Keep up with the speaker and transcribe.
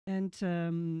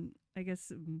And I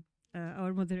guess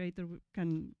our moderator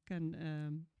can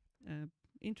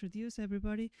introduce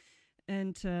everybody.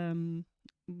 And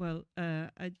well,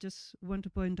 I just want to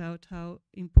point out how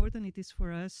important it is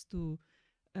for us to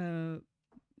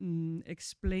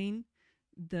explain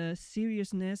the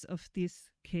seriousness of this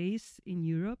case in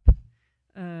Europe,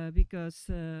 because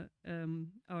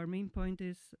our main point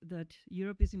is that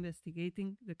Europe is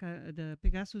investigating the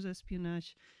Pegasus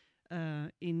espionage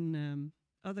in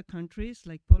other countries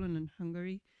like Poland and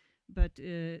Hungary, but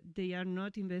they are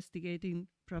not investigating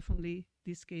profoundly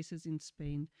these cases in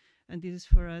Spain. And this is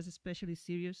for us especially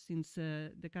serious, since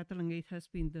the Catalangate has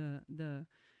been the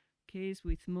case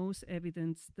with most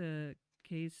evidence, the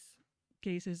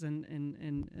cases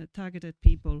and targeted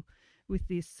people with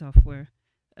this software.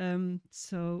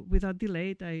 So without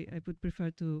delay, I would prefer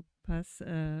to pass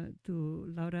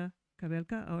to Laura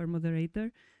Kabelka, our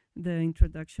moderator, the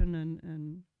introduction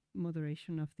and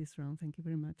moderation of this round. Thank you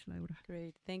very much, Laura.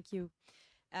 Great, thank you.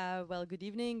 Well, good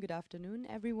evening, good afternoon,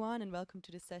 everyone, and welcome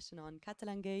to this session on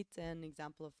Catalangate, an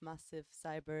example of massive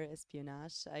cyber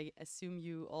espionage. I assume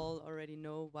you all already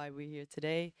know why we're here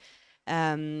today.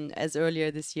 As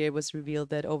earlier this year, it was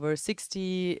revealed that over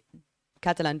 60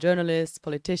 Catalan journalists,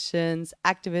 politicians,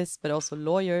 activists, but also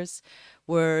lawyers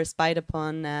were spied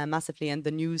upon massively, and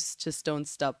the news just don't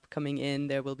stop coming in.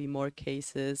 There will be more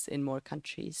cases in more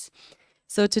countries.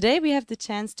 So today we have the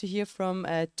chance to hear from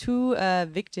two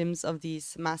victims of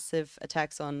these massive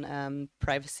attacks on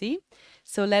privacy.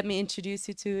 So let me introduce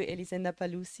you to Elisenda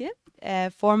Paluzie,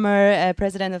 former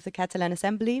president of the Catalan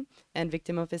Assembly and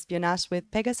victim of espionage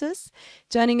with Pegasus.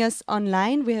 Joining us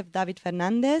online, we have David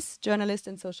Fernàndez, journalist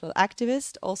and social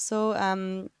activist, also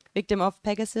victim of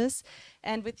Pegasus.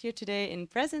 And with you today in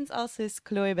presence also is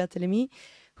Chloé Berthélémy,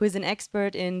 who is an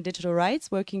expert in digital rights,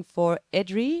 working for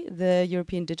EDRi, the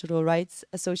European Digital Rights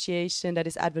Association that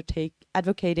is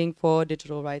advocating for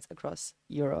digital rights across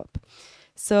Europe.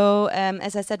 So,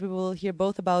 as I said, we will hear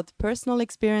both about personal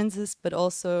experiences, but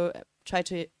also try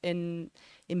to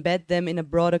embed them in a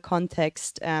broader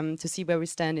context to see where we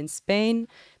stand in Spain,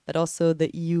 but also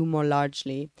the EU more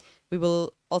largely. We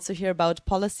will also hear about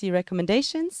policy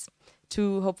recommendations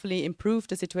to hopefully improve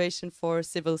the situation for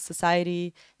civil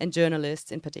society and journalists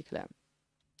in particular.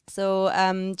 So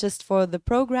just for the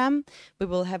program, we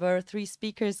will have our three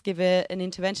speakers give an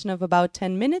intervention of about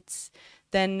 10 minutes.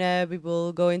 Then we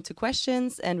will go into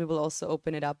questions, and we will also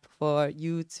open it up for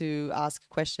you to ask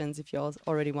questions if you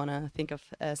already want to think of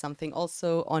something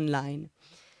also online.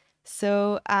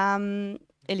 So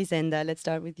Elisenda, let's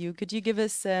start with you. Could you give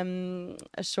us a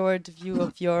short view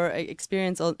of your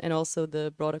experience and also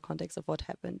the broader context of what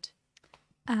happened?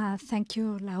 Thank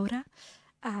you, Laura.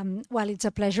 Well, it's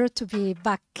a pleasure to be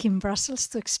back in Brussels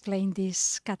to explain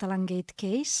this Catalangate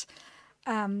case.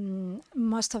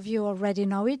 Most of you already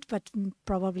know it, but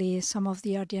probably some of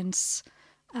the audience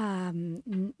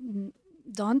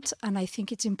don't. And I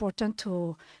think it's important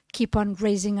to keep on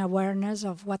raising awareness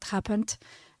of what happened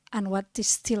and what is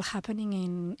still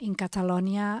happening in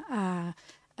Catalonia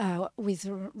with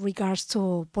regards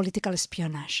to political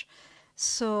espionage.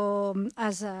 So,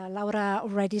 as Laura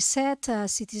already said,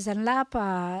 Citizen Lab,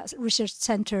 a research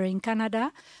center in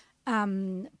Canada,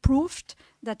 proved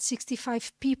that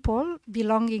 65 people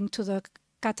belonging to the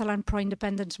Catalan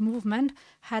pro-independence movement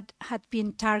had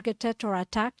been targeted or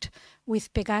attacked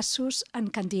with Pegasus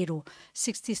and Candiru,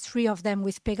 63 of them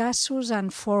with Pegasus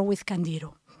and 4 with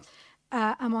Candiru.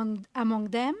 Among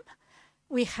them,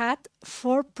 we had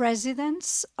 4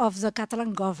 presidents of the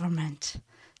Catalan government,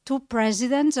 2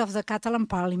 presidents of the Catalan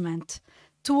parliament,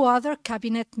 2 other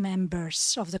cabinet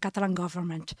members of the Catalan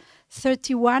government,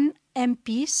 31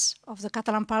 MPs of the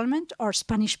Catalan parliament or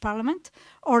Spanish parliament,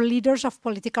 or leaders of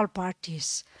political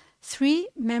parties, 3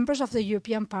 members of the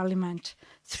European Parliament,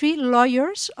 3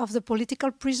 lawyers of the political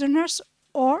prisoners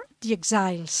or the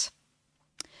exiles,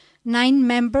 9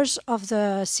 members of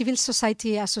the civil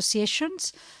society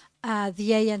associations, the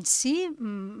ANC,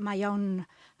 my own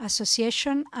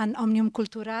association, and Omnium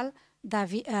Cultural,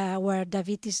 where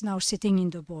David is now sitting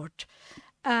in the board.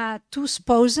 2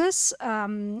 spouses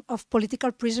of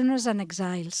political prisoners and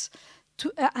exiles.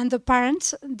 And the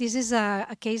parents, this is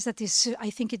a case that is, I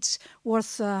think it's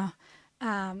worth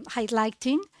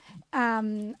highlighting.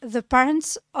 The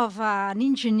parents of an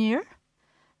engineer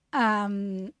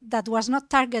that was not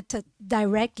targeted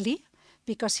directly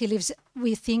because he lives,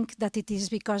 we think that it is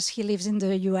because he lives in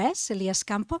the US, Elias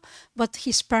Campo, but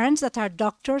his parents that are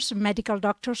doctors, medical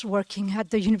doctors working at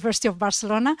the University of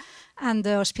Barcelona and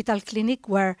the hospital clinic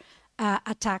were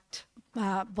attacked,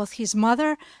 both his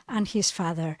mother and his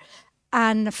father,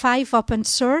 and 5 open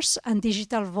source and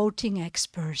digital voting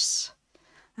experts.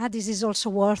 This is also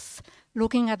worth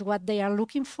looking at what they are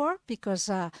looking for, because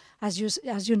as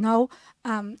you know,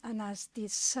 and as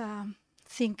this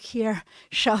thing here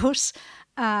shows,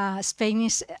 Spain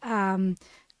is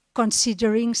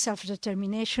considering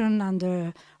self-determination and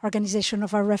the organization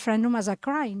of a referendum as a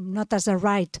crime, not as a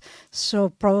right. So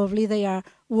probably they are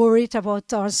worried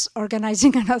about us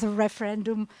organizing another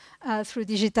referendum through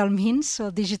digital means.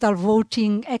 So digital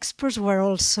voting experts were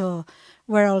also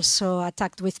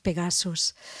attacked with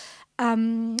Pegasus.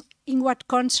 In what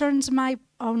concerns my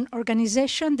own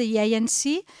organization, the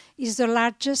ANC is the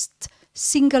largest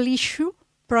single issue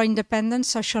pro-independence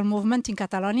social movement in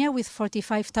Catalonia, with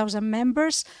 45,000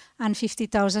 members and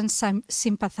 50,000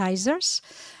 sympathizers.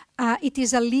 It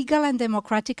is a legal and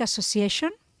democratic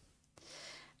association,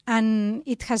 and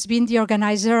it has been the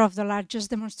organizer of the largest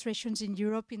demonstrations in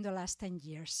Europe in the last 10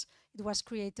 years. It was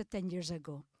created 10 years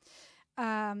ago.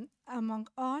 Among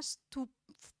us, two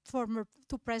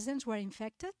presidents were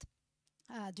infected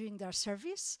during their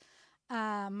service.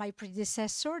 My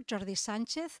predecessor, Jordi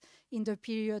Sánchez, in the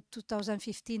period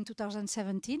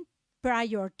 2015-2017,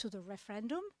 prior to the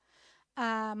referendum.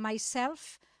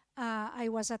 Myself, I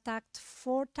was attacked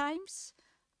 4 times,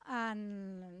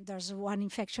 and there's one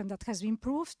infection that has been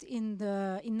proved in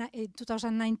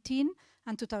 2019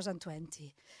 and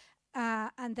 2020.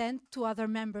 And then 2 other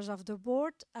members of the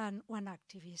board and 1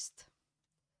 activist.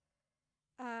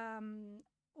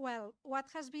 Well,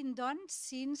 what has been done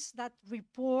since that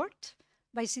report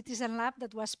by Citizen Lab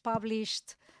that was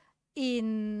published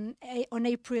on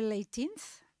April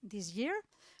 18th this year?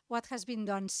 What has been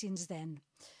done since then?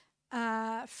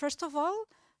 First of all,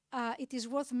 it is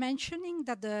worth mentioning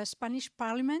that the Spanish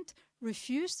Parliament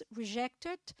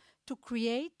rejected to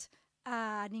create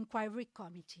an inquiry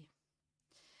committee.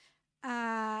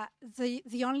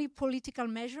 The only political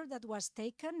measure that was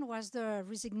taken was the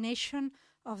resignation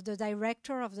of the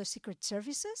director of the Secret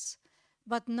Services,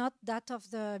 but not that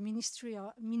of the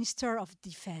Minister of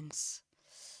Defense.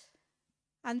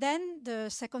 And then the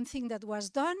second thing that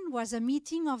was done was a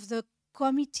meeting of the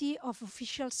Committee of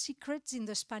Official Secrets in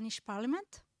the Spanish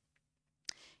Parliament.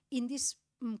 In this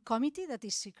committee that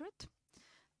is secret,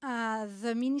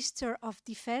 the Minister of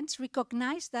Defense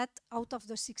recognized that out of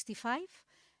the 65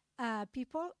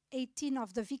 people, 18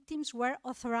 of the victims were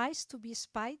authorized to be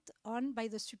spied on by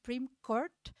the Supreme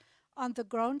Court on the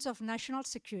grounds of national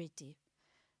security.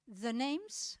 The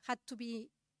names had to be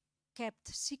kept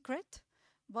secret,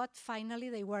 but finally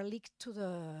they were leaked to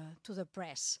the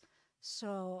press.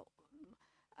 So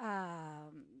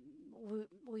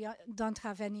we don't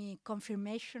have any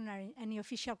confirmation or any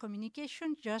official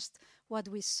communication, just what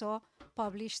we saw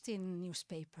published in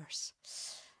newspapers.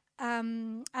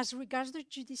 As regards the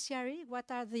judiciary, what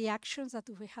are the actions that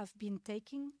we have been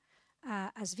taking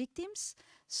as victims?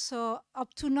 So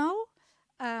up to now,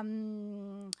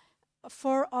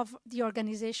 4 of the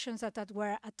organizations that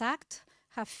were attacked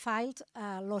have filed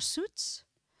lawsuits.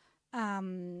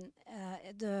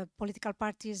 The political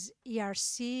parties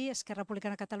ERC, Esquerra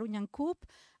Republicana Catalunya and CUP,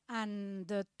 and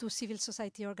the 2 civil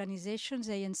society organizations,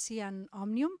 ANC and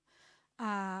Òmnium.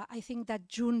 I think that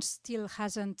June still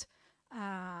hasn't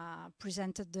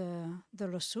presented the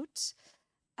lawsuits.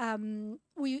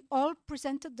 We all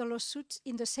presented the lawsuits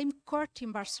in the same court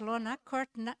in Barcelona, court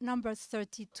number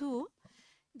 32,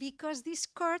 because this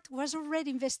court was already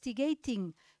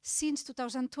investigating since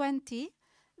 2020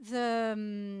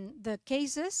 the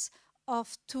cases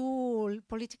of 2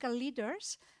 political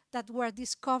leaders that were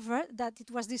discovered,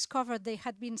 it was discovered they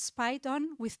had been spied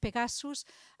on with Pegasus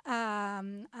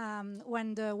when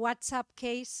the WhatsApp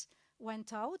case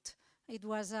went out. It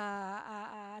was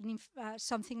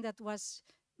something that was,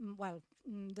 well,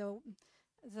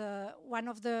 one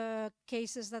of the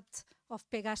cases that of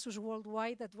Pegasus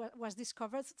worldwide that was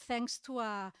discovered thanks to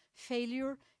a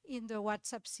failure in the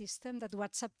WhatsApp system that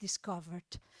WhatsApp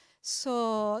discovered.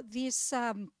 So this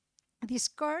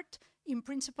court, in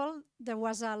principle, there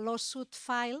was a lawsuit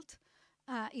filed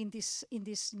in this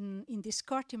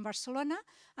court in Barcelona,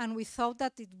 and we thought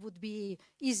that it would be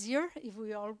easier if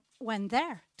we all went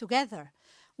there together.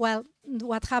 Well,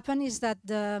 what happened is that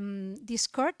this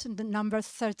court, the number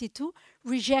 32,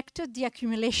 rejected the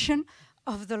accumulation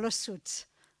of the lawsuits,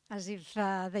 as if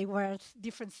they were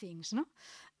different things, no?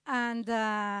 And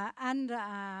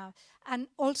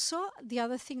also the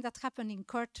other thing that happened in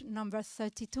court number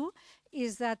 32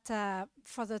 is that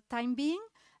for the time being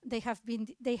they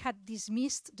had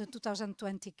dismissed the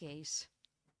 2020 case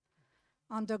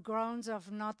on the grounds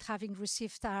of not having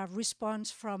received a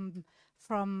response from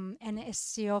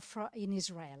NSCO in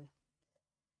Israel.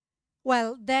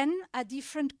 Well, then a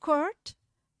different court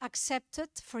accepted,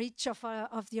 for each of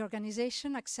the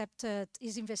organization,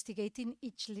 is investigating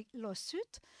each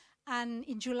lawsuit. And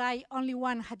in July, only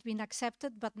one had been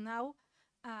accepted, but now,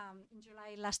 in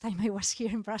July, last time I was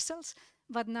here in Brussels,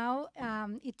 but now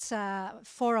it's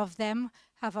 4 of them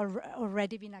have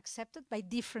already been accepted by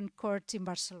different courts in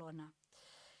Barcelona.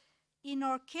 In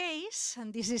our case,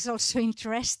 and this is also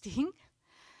interesting,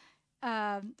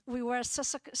 we were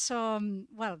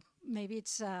well, maybe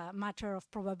it's a matter of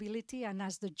probability, and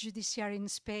as the judiciary in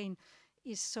Spain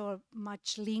is so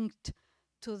much linked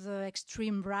to the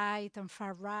extreme right and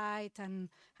far right and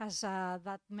has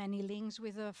that many links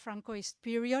with the Francoist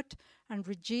period and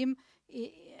regime,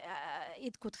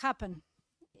 it could happen.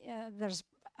 There's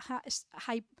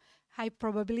high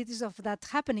probabilities of that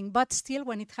happening, but still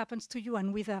when it happens to you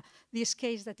and with this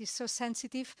case that is so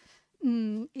sensitive,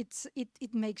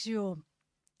 it makes you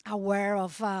aware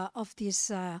of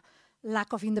this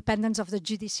lack of independence of the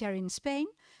judiciary in Spain.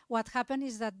 What happened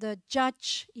is that the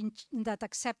judge that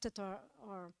accepted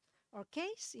our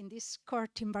case in this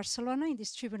court in Barcelona, in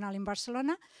this tribunal in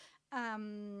Barcelona,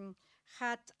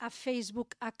 had a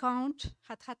Facebook account,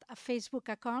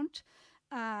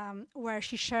 where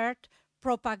she shared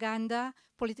propaganda,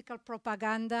 political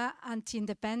propaganda,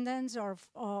 anti-independence or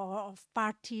of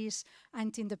parties,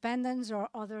 anti-independence or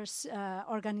other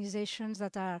organizations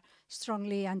that are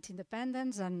strongly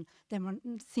anti-independence and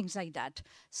things like that.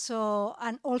 So,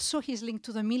 and also he's linked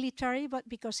to the military, but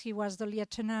because he was the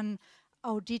lieutenant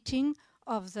auditing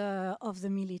of the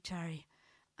military,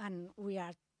 and we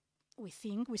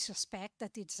suspect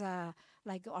that it's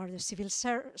like the civil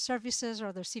services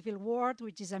or the civil ward,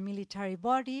 which is a military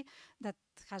body that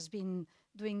has been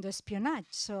doing the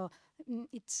espionage. So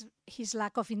his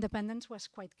lack of independence was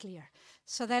quite clear.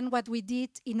 So then what we did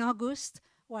in August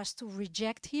was to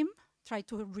reject him, try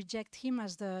to reject him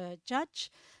as the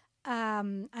judge.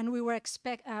 And we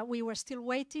were still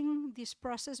waiting this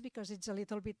process because it's a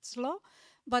little bit slow.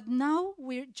 But now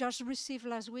we just received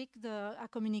last week a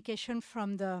communication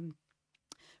from the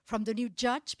new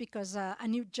judge, because a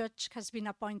new judge has been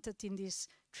appointed in this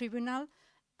tribunal,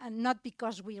 and not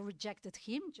because we rejected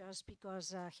him, just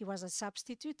because he was a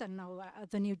substitute, and now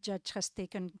the new judge has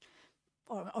taken,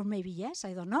 or maybe yes,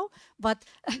 I don't know. But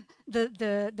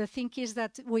the thing is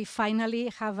that we finally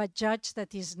have a judge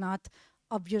that is not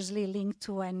obviously linked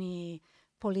to any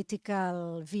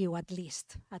political view, at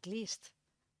least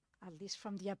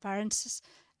from the appearances.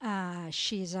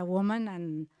 She's a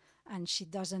woman, and she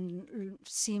doesn't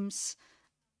seems,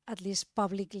 at least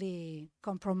publicly,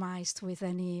 compromised with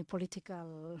any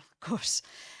political course.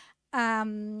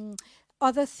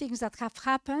 Other things that have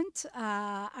happened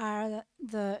are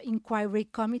the inquiry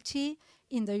committee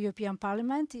in the European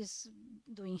Parliament is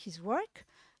doing his work.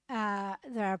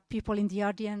 There are people in the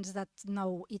audience that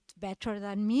know it better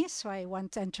than me, so I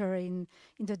won't enter in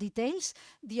the details.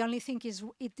 The only thing is,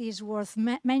 it is worth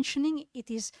mentioning, it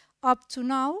is up to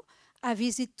now, a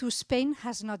visit to Spain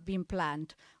has not been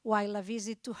planned, while a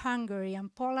visit to Hungary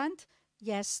and Poland,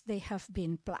 yes, they have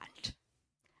been planned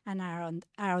and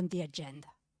are on the agenda.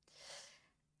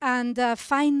 And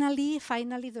finally,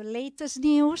 the latest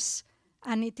news,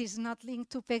 and it is not linked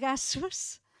to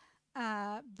Pegasus,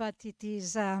 but it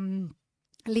is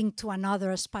linked to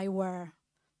another spyware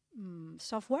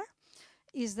software,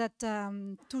 is that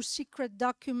 2 secret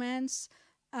documents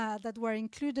that were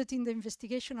included in the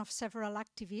investigation of several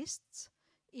activists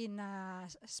in a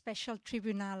special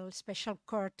tribunal, special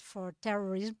court for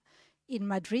terrorism in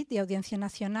Madrid, the Audiencia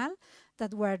Nacional,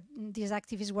 these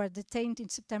activists were detained in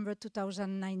September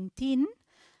 2019.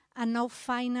 And now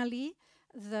finally,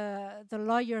 the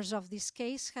lawyers of this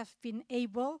case have been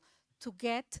able to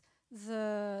get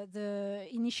the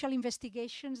initial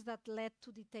investigations that led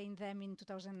to detain them in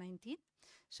 2019.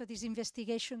 So these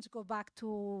investigations go back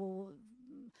to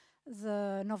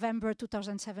the November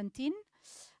 2017,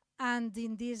 and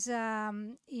in these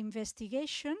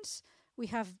investigations we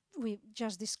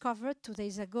just discovered 2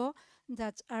 days ago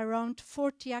that around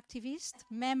 40 activists,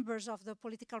 members of the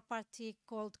political party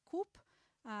called CUP,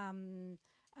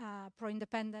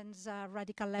 pro-independence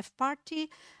radical left party,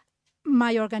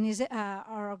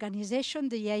 our organization,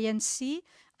 the ANC,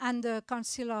 and the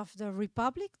Council of the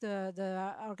Republic,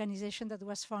 the organization that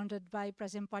was founded by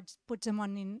President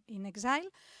Puigdemont in exile,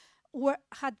 were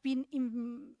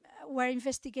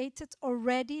investigated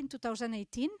already in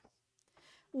 2018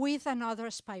 with another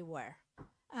spyware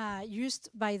used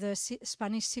by the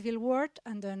Spanish Civil Ward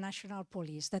and the National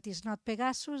Police. That is not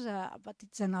Pegasus, but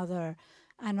it's another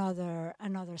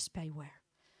spyware.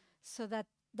 So that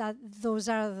those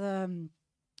are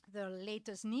the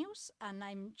latest news, and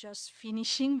I'm just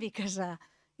finishing because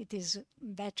it is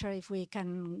better if we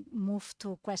can move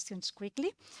to questions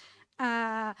quickly.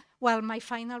 Well, my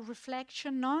final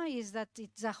reflection is that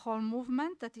it's a whole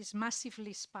movement that is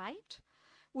massively spied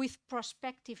with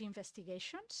prospective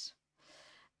investigations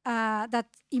that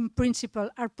in principle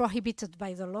are prohibited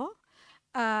by the law,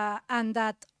 and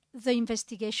that the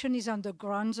investigation is on the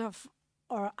grounds of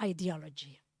our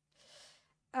ideology.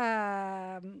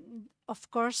 Of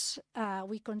course,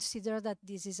 we consider that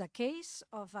this is a case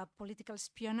of a political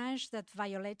espionage that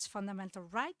violates fundamental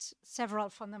rights, several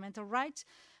fundamental rights.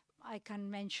 I can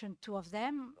mention two of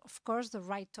them. Of course, the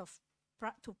right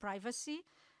to privacy,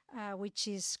 which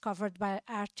is covered by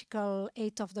Article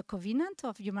 8 of the Covenant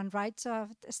of Human Rights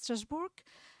of Strasbourg,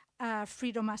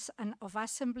 freedom of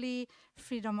assembly,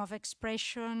 freedom of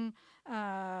expression,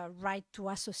 right to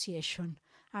association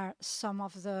are some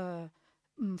of the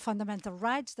fundamental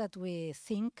rights that we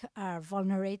think are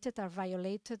vulnerated, are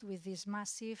violated with this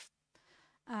massive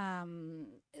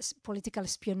political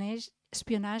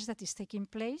espionage that is taking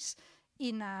place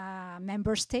in a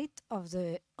member state of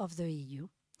the EU.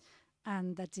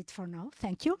 And that's it for now.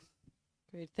 Thank you.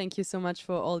 Great. Thank you so much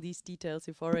for all these details.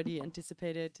 You've already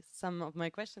anticipated some of my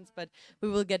questions, but we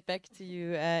will get back to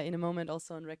you in a moment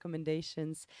also on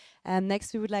recommendations.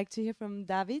 Next, we would like to hear from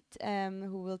David,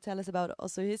 who will tell us about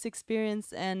also his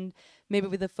experience and maybe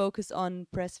with a focus on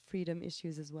press freedom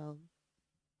issues as well.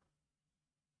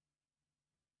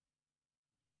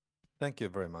 Thank you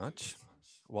very much.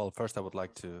 Well, first I would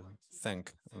like to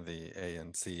thank the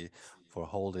ANC for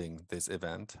holding this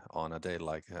event on a day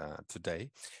like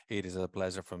today. It is a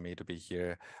pleasure for me to be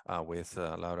here with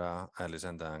Laura,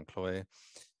 Elisenda, and Chloé.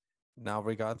 Now,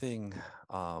 regarding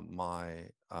my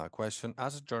question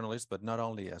as a journalist, but not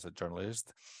only as a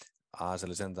journalist, as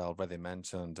Elisenda already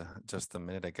mentioned just a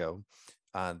minute ago,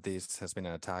 this has been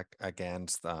an attack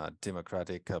against a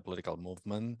democratic political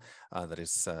movement that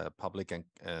is public and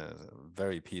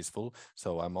very peaceful.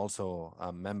 So I'm also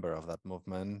a member of that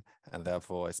movement, and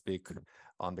therefore I speak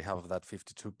on behalf of that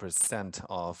 52%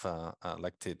 of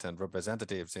elected and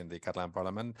representatives in the Catalan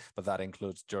Parliament, but that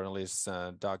includes journalists,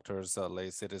 doctors,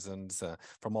 lay citizens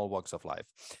from all walks of life.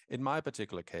 In my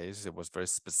particular case, it was very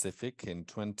specific. In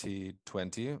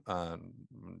 2020,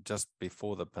 just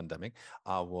before the pandemic,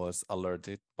 I was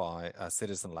alerted by a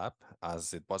citizen lab,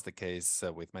 as it was the case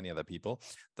with many other people,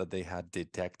 that they had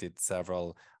detected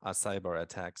several cyber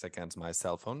attacks against my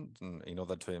cell phone in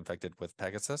order to infect it with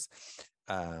Pegasus.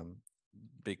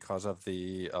 Because of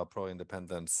the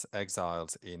pro-independence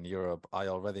exiles in Europe, I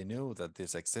already knew that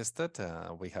this existed.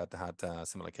 We had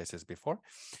similar cases before.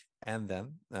 And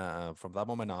then from that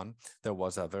moment on, there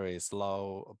was a very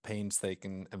slow,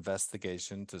 painstaking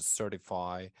investigation to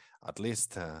certify, at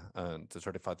least to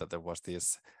certify that there was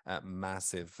this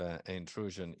massive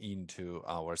intrusion into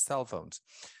our cell phones.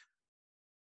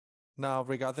 Now,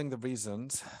 regarding the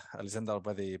reasons, Elisenda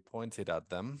already pointed at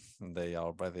them. They are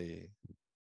already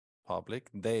public.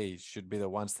 They should be the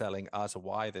ones telling us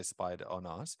why they spied on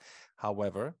us.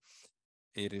 However,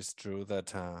 it is true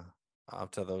that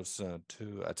after those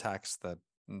two attacks that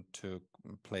took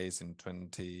place in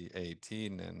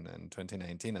 2018 and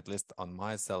 2019, at least on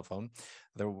my cell phone,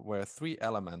 there were three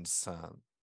elements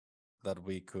that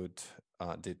we could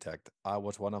detect. I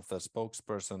was one of the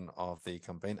spokesperson of the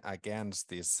campaign against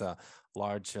this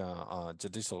large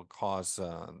judicial cause,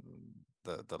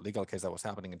 the legal case that was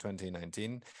happening in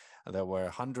 2019. There were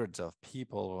hundreds of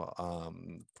people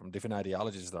from different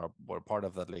ideologies that were part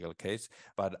of that legal case,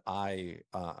 but I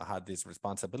had this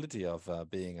responsibility of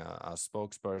being a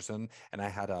spokesperson, and I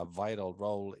had a vital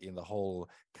role in the whole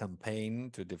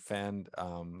campaign to defend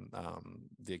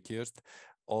the accused.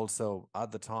 Also,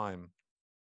 at the time,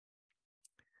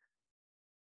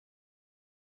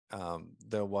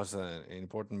 there was an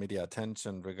important media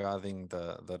attention regarding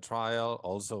the trial,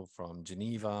 also from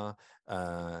Geneva,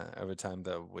 every time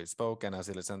that we spoke. And as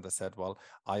Elisenda said, well,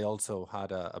 I also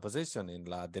had a position in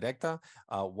La Directa,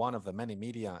 one of the many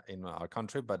media in our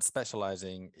country, but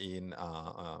specializing in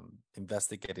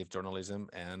investigative journalism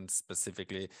and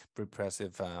specifically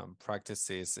repressive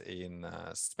practices in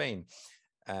Spain.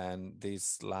 And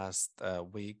this last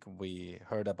week, we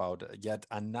heard about yet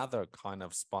another kind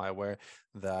of spyware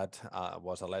that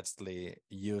was allegedly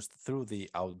used through the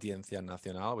Audiencia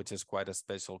Nacional, which is quite a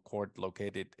special court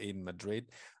located in Madrid,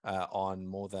 on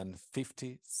more than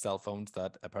 50 cell phones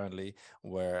that apparently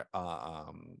were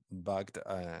bugged,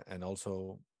 and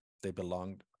also they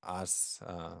belonged, as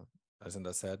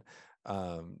Elisenda said,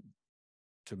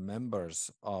 to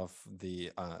members of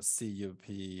the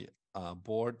CUP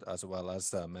board as well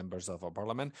as members of our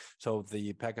parliament. So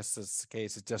the Pegasus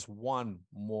case is just one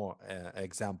more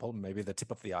example, maybe the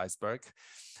tip of the iceberg,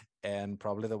 and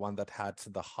probably the one that had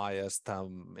the highest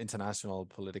international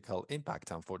political impact.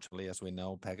 Unfortunately, as we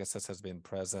know, Pegasus has been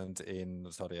present in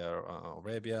Saudi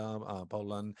Arabia,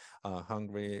 Poland,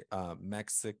 Hungary,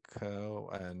 Mexico,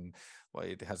 and well,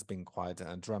 it has been quite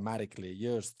dramatically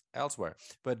used elsewhere.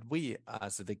 But we,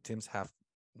 as victims, have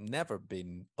never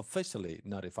been officially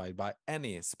notified by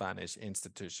any Spanish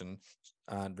institution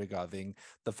regarding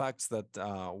the facts that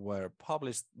were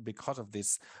published because of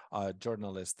this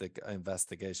journalistic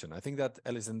investigation. I think that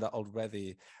Elisenda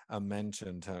already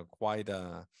mentioned quite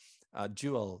a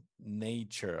dual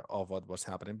nature of what was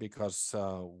happening, because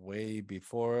way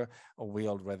before we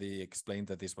already explained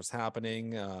that this was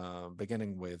happening,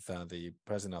 beginning with the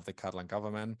president of the Catalan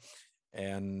government.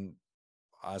 And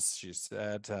as she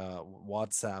said,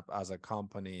 WhatsApp as a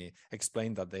company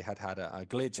explained that they had a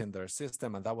glitch in their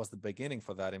system, and that was the beginning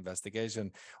for that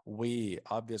investigation. We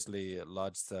obviously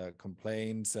lodged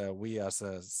complaints. We as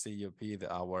a CUP,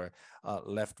 our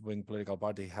left-wing political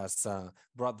party, has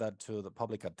brought that to the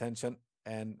public attention,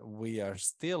 and we are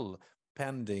still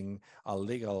pending a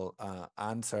legal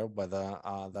answer whether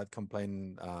that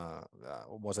complaint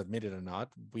was admitted or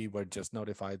not. We were just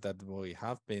notified that we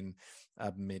have been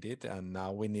admitted, and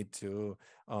now we need to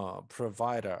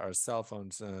provide our cell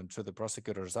phones to the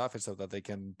prosecutor's office so that they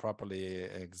can properly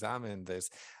examine this.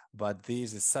 But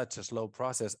this is such a slow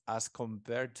process as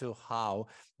compared to how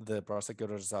the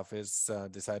prosecutor's office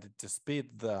decided to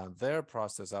speed their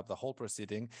process up, the whole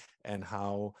proceeding, and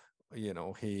how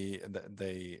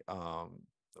they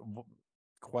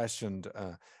questioned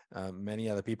many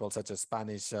other people, such as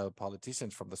Spanish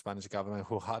politicians from the Spanish government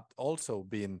who had also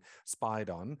been spied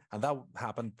on, and that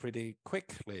happened pretty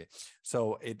quickly.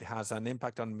 So it has an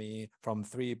impact on me from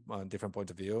three different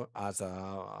points of view: as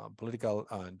a political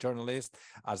journalist,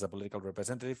 as a political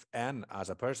representative, and as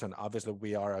a person. Obviously,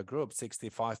 we are a group,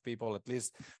 65 people, at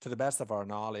least to the best of our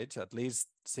knowledge, at least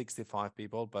 65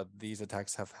 people, but these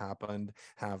attacks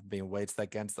have been waged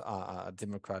against a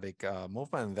democratic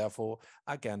movement, and therefore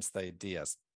against the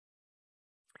ideas.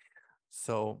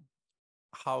 So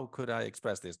how could I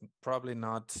express this? Probably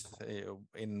not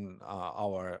in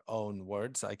our own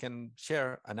words. I can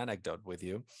share an anecdote with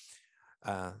you.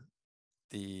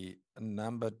 The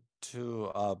number 2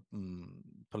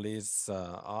 police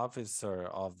officer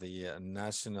of the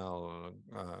National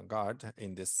Guard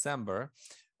in December,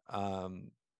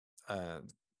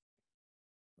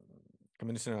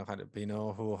 Commissioner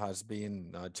Pino, who has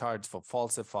been charged for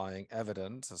falsifying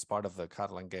evidence as part of the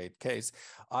Catalangate case,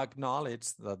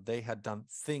 acknowledged that they had done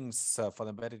things for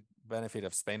the benefit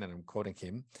of Spain, and I'm quoting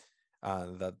him,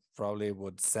 that probably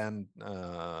would send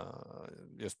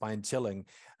your spine chilling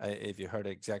if you heard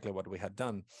exactly what we had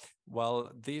done.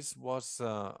 Well, this was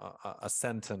a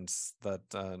sentence that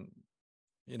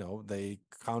they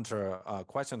counter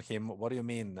questioned him. What do you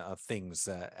mean things?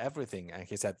 Everything? And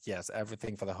he said, yes,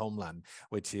 everything for the homeland,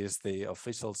 which is the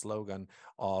official slogan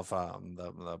of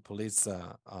the police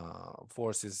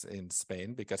forces in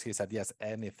Spain, because he said, yes,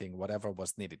 anything, whatever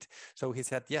was needed. So he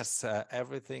said, yes,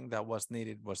 everything that was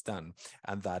needed was done.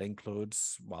 And that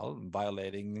includes, well,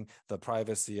 violating the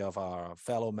privacy of our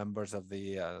fellow members of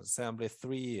the Assembly,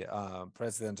 3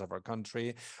 presidents of our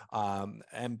country,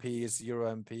 MPs,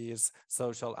 Euro MPs,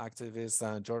 social activists,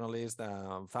 journalists,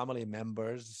 family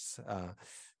members,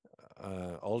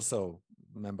 also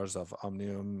members of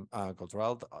Omnium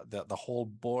Cultural, the whole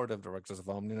board of directors of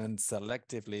Omnium, and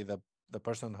selectively the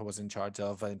person who was in charge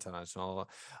of international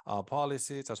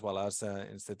policies, as well as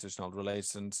institutional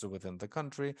relations within the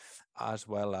country, as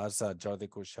well as Jordi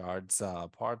Cuixart's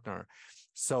partner.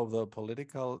 So the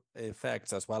political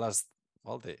effects, as well as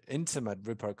the intimate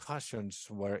repercussions,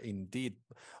 were indeed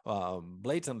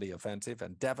blatantly offensive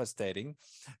and devastating.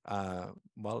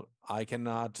 I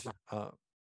cannot.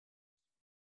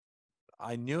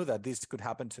 I knew that this could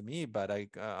happen to me, but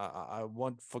I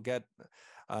won't forget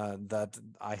that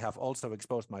I have also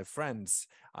exposed my friends.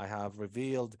 I have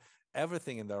revealed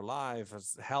everything in their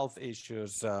lives: health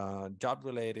issues,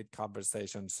 job-related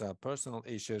conversations, personal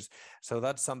issues. So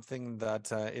that's something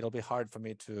that it'll be hard for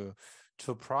me to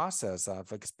process.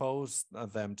 I've exposed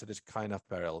them to this kind of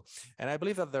peril. And I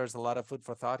believe that there's a lot of food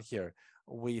for thought here.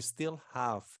 we still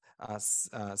have a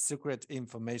secret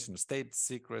information, state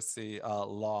secrecy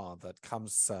law that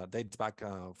dates back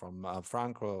from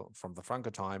the Franco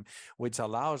time, which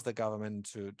allows the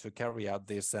government to carry out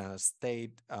this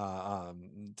state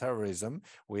terrorism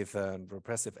with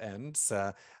repressive ends.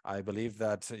 I believe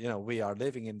that we are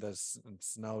living in this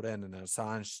Snowden and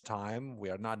Assange time. We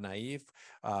are not naive.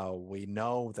 We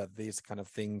know that these kind of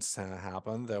things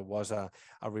happen. There was a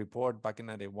report back in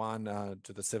 91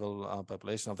 to the civil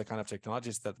population of the kind of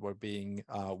technologies that were being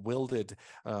wielded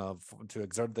to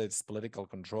exert this political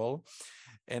control.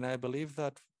 And I believe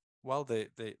that, well, the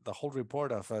whole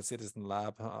report of Citizen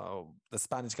Lab, the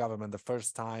Spanish government, the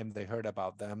first time they heard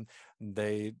about them,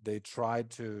 they tried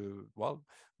to, well,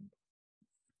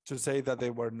 to say that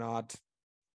they were not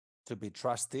to be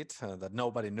trusted, that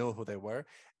nobody knew who they were.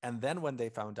 And then when they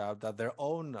found out that their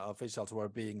own officials were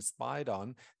being spied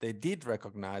on, they did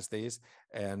recognize this,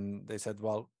 and they said,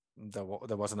 well, there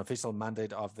was an official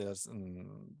mandate of the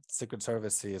secret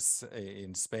services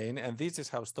in Spain, and this is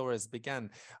how stories began.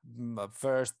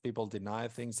 First, people deny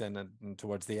things, and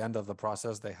towards the end of the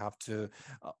process, they have to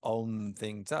own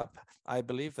things up. I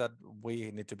believe that we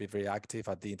need to be very active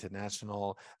at the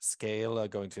international scale,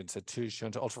 going to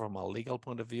institutions, also from a legal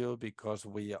point of view, because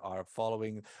we are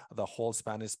following the whole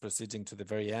Spanish proceeding to the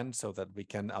very end, so that we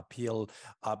can appeal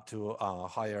up to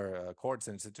higher courts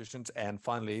and institutions, and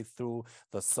finally through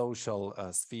the social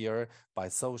sphere, by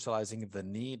socializing the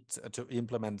need to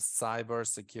implement cyber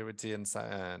security and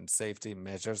safety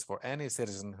measures for any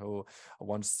citizen who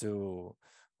wants to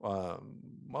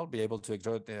well, be able to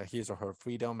exert his or her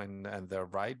freedom and their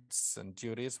rights and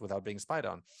duties without being spied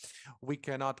on. We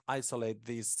cannot isolate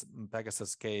this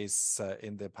Pegasus case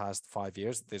in the past 5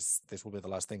 years. This will be the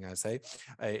last thing I say.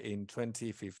 In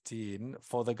 2015,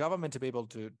 for the government to be able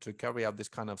to carry out this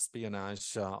kind of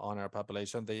espionage on our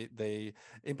population, they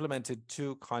implemented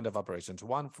two kind of operations.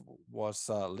 One was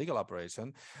a legal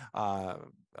operation.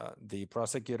 The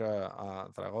prosecutor,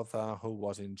 Zaragoza, who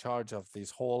was in charge of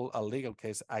this whole legal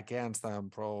case against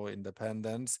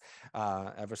pro-independence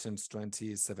ever since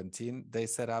 2017, they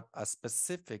set up a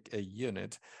specific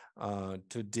unit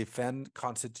to defend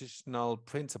constitutional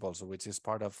principles, which is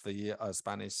part of the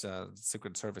Spanish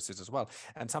secret services as well.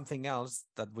 And something else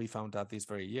that we found out this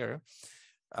very year,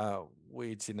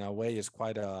 which in a way is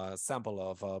quite a sample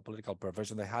of political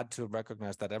perversion. They had to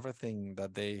recognize that everything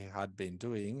that they had been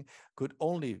doing could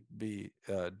only be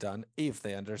done if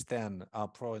they understand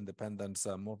pro-independence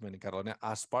movement in Catalonia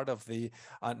as part of the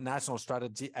national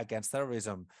strategy against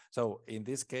terrorism. So in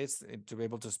this case, to be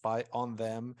able to spy on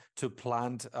them, to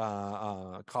plant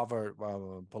cover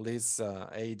police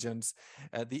agents,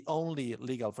 the only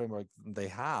legal framework they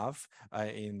have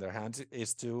in their hands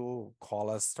is to call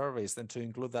us terrorists and to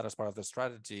include that as part of the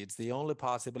strategy. It's the only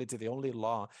possibility, the only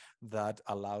law that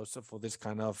allows for this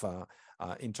kind of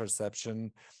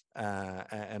interception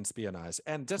and espionage.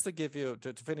 And just to give you,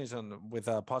 to finish on with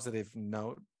a positive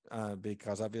note,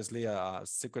 because obviously a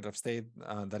secret of state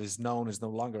that is known is no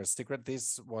longer a secret.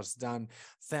 This was done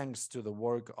thanks to the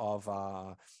work of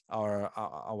our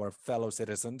fellow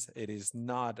citizens. It is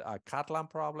not a Catalan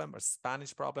problem, a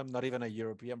Spanish problem, not even a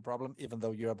European problem, even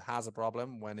though Europe has a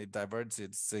problem when it diverts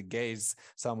its gaze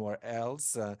somewhere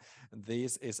else.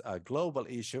 This is a global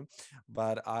issue,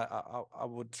 but I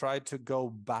would try to go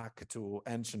back to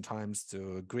ancient times,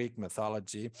 to Greek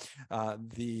mythology.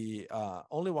 The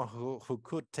only one who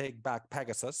could take back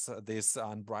Pegasus, this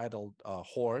unbridled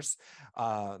horse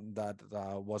that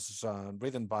was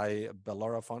ridden by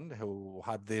Bellerophon, who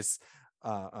had this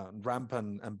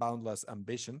rampant and boundless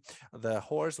ambition. The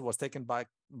horse was taken back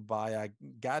by a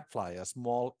gadfly, a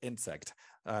small insect.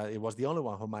 It was the only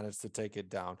one who managed to take it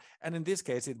down. And in this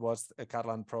case, it was a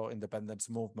Catalan pro-independence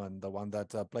movement, the one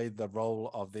that played the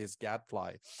role of this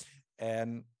gadfly.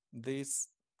 And this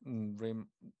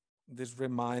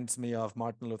reminds me of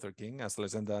Martin Luther King, as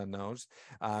Elisenda knows,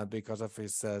 because of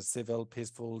his civil,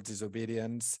 peaceful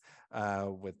disobedience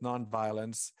with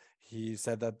non-violence. He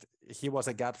said that he was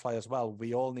a gadfly as well.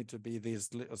 We all need to be these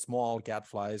small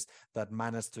gadflies that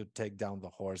manage to take down the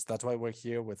horse. That's why we're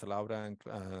here with Laura and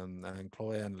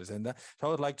Chloé and Elisenda. So I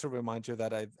would like to remind you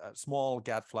that small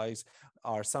gadflies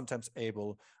are sometimes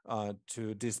able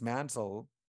to dismantle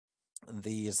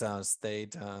these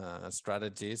state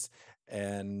strategies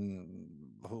and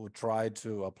who try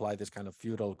to apply this kind of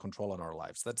feudal control on our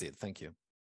lives. That's it. Thank you.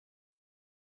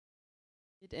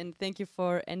 And thank you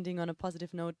for ending on a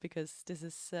positive note, because this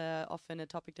is often a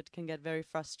topic that can get very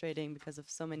frustrating because of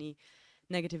so many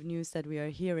negative news that we are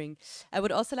hearing. I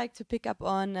would also like to pick up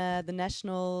on the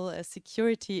national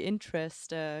security interest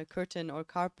curtain or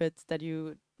carpet that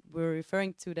you were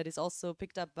referring to, that is also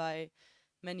picked up by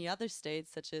many other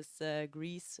states, such as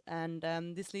Greece. And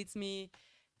this leads me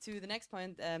to the next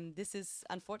point. This is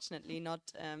unfortunately not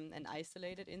an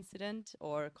isolated incident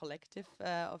or collective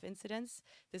of incidents.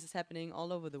 This is happening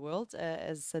all over the world,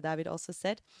 as David also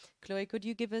said. Chloé, could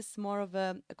you give us more of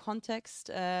a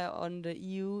context on the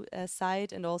EU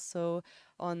side and also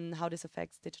on how this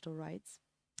affects digital rights?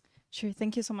 Sure,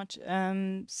 thank you so much.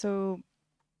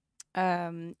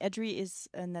 EDRi is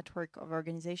a network of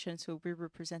organizations, so we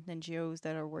represent NGOs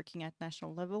that are working at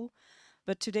national level.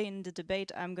 But today in the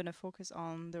debate, I'm going to focus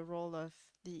on the role of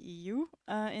the EU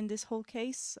in this whole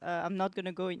case. I'm not going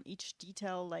to go in each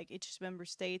detail, like each member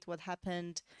state, what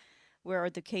happened, where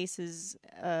the cases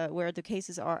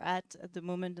are at the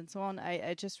moment, and so on.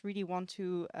 I just really want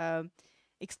to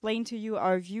explain to you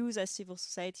our views as civil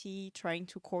society, trying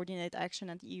to coordinate action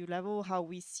at the EU level, how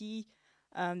we see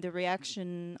the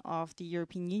reaction of the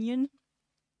European Union.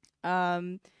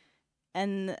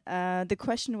 And the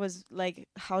question was like,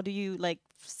 how do you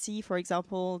see, for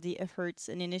example, the efforts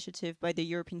and initiative by the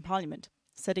European Parliament,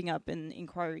 setting up an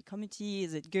inquiry committee?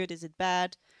 Is it good? Is it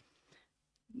bad?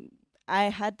 I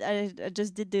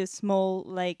just did this small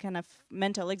kind of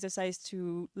mental exercise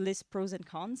to list pros and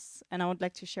cons, and I would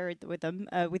like to share it with them,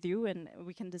 with you, and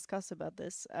we can discuss about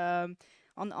this.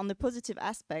 On the positive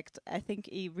aspect, I think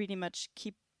it really much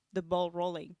keep the ball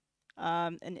rolling.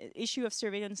 An issue of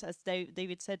surveillance, as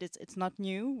David said, it's not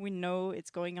new. We know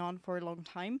it's going on for a long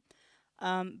time,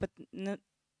 but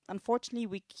unfortunately,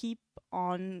 we keep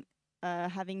on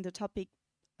having the topic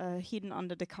hidden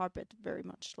under the carpet very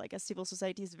much. Like, as civil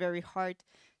society, it's very hard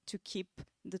to keep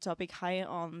the topic high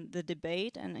on the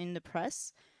debate and in the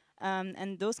press.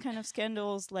 And those kind of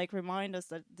scandals remind us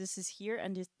that this is here,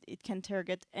 and it can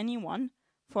target anyone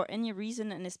for any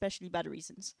reason, and especially bad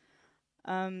reasons.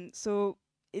 So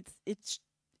it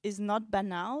is not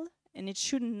banal, and it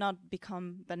should not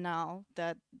become banal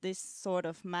that this sort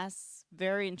of mass,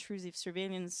 very intrusive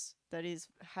surveillance that is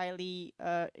highly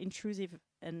intrusive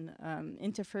and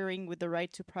interfering with the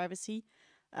right to privacy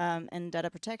and data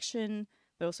protection,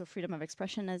 but also freedom of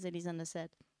expression, as Elisenda said,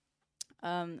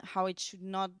 how it should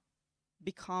not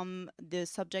become the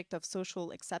subject of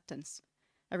social acceptance.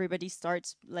 Everybody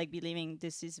starts believing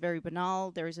this is very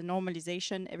banal. There is a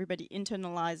normalization. Everybody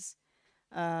internalize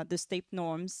the state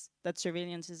norms that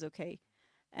surveillance is okay.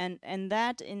 And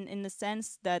that in the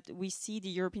sense that we see the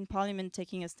European Parliament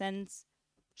taking a stance,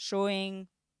 showing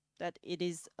that it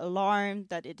is alarmed,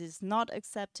 that it is not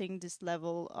accepting this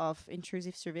level of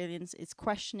intrusive surveillance, it's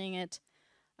questioning it,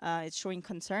 it's showing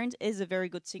concerns, is a very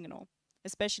good signal,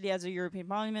 especially as a European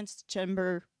Parliament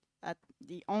chamber, at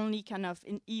the only kind of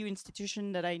EU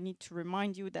institution that I need to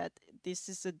remind you that this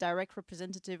is a direct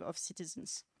representative of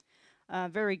citizens.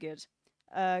 Very good.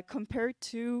 Compared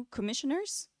to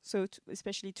commissioners, so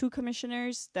especially two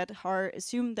commissioners that are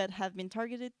assumed that have been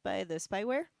targeted by the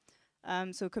spyware.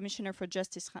 So Commissioner for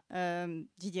Justice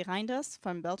Didier Reynders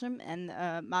from Belgium, and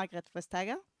Margrethe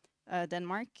Vestager,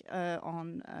 Denmark,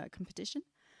 on competition.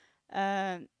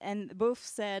 And both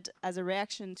said, as a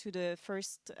reaction to the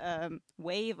first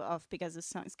wave of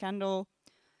Pegasus scandal,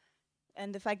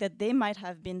 and the fact that they might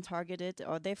have been targeted,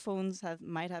 or their phones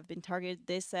might have been targeted,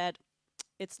 they said,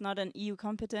 it's not an EU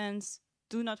competence,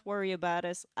 do not worry about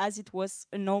us, as it was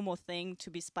a normal thing to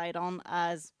be spied on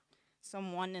as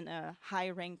someone in a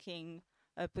high-ranking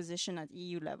position at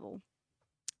EU level.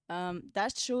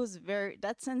 That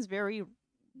sends very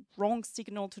wrong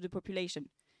signal to the population.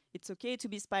 It's okay to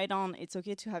be spied on. It's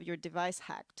okay to have your device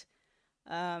hacked.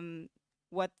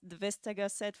 What the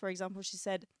Vestager said, for example, she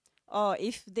said, "Oh,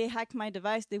 if they hacked my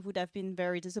device, they would have been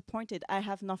very disappointed. I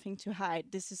have nothing to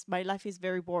hide. My life is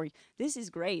very boring." This is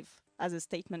grave as a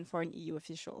statement for an EU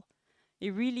official.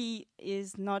 It really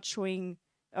is not showing,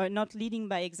 or not leading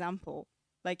by example.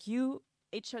 Like,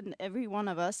 each and every one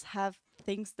of us have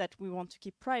things that we want to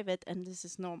keep private, and this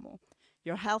is normal.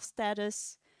 Your health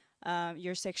status,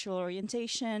 your sexual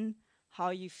orientation, how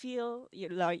you feel,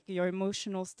 your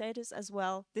emotional status as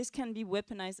well. This can be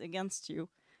weaponized against you,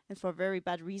 and for a very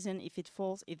bad reason if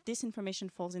this information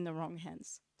falls in the wrong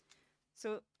hands.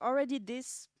 So already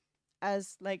this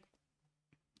as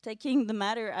taking the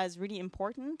matter as really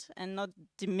important and not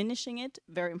diminishing it,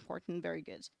 very important, very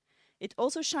good. It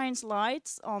also shines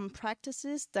lights on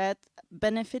practices that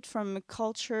benefit from a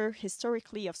culture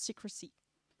historically of secrecy.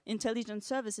 Intelligence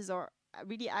services are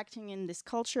really acting in this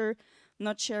culture,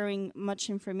 not sharing much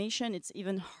information. It's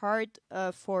even hard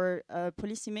for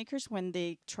policymakers when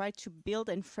they try to build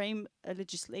and frame a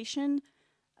legislation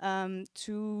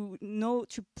to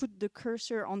put the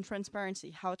cursor on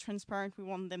transparency, how transparent we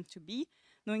want them to be,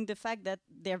 knowing the fact that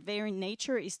their very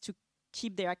nature is to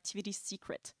keep their activities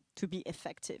secret, to be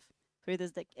effective. So it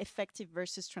is like effective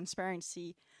versus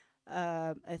transparency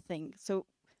a thing. So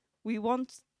we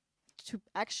want to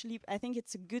actually, I think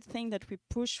it's a good thing that we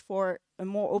push for a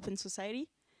more open society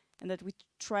and that we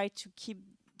try to keep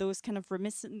those kind of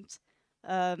reminiscent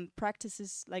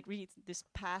practices, like really this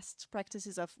past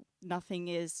practices of nothing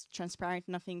is transparent,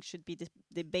 nothing should be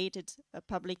debated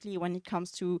publicly when it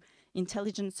comes to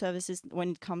intelligence services,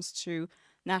 when it comes to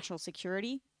national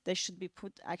security. They should be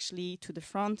put actually to the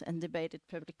front and debated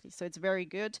publicly. So it's very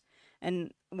good.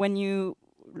 And when you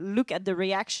look at the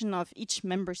reaction of each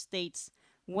member state,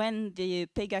 when the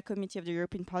PEGA committee of the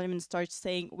European Parliament starts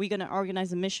saying, we're going to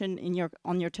organize a mission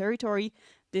on your territory,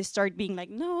 they start being like,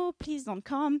 no, please don't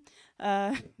come.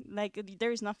 Like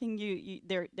there's nothing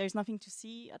there's nothing to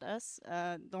see at us.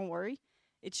 Don't worry.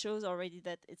 It shows already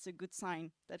that it's a good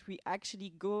sign that we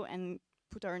actually go and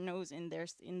put our nose in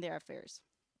their affairs.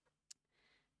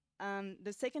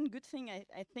 The second good thing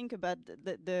I think about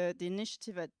the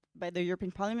initiative by the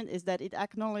European Parliament is that it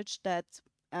acknowledged that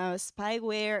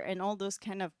spyware and all those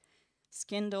kind of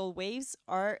scandal waves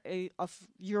are of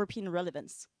European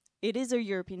relevance. It is a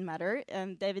European matter,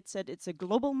 and David said it's a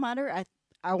global matter.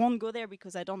 I won't go there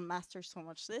because I don't master so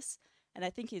much this, and I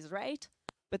think he's right.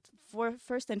 But for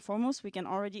first and foremost, we can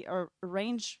already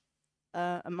arrange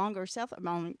among ourselves,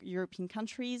 among European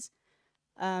countries,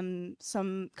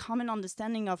 some common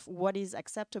understanding of what is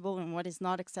acceptable and what is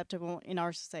not acceptable in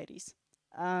our societies,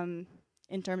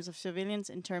 in terms of surveillance,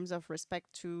 in terms of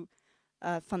respect to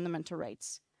fundamental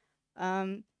rights.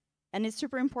 And it's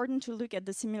super important to look at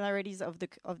the similarities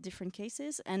of different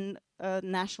cases and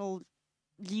national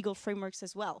legal frameworks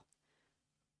as well.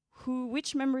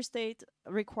 Which member state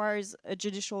requires a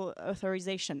judicial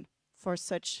authorization for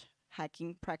such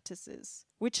hacking practices?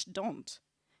 Which don't?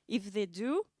 If they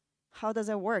do, how does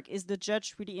that work? Is the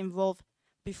judge really involved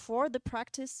before the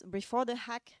practice, before the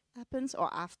hack happens, or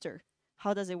after?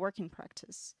 How does it work in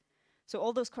practice? So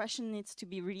all those questions needs to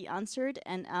be really answered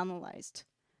and analyzed.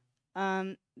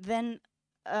 Then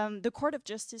the Court of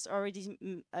Justice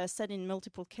already said in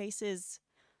multiple cases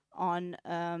on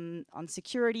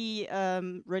security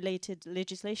related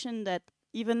legislation that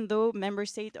even though member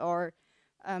states are,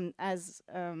 as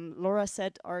Laura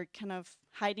said, are kind of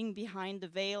hiding behind the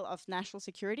veil of national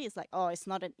security, it's like, oh, it's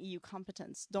not an EU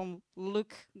competence. Don't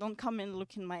come and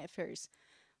look in my affairs.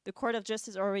 The Court of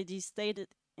Justice already stated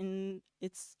in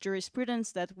its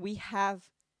jurisprudence that we have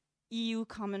EU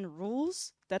common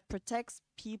rules that protects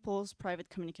people's private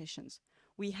communications.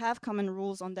 We have common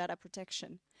rules on data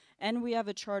protection, and we have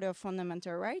a Charter of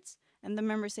Fundamental Rights, and the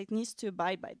member state needs to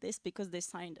abide by this because they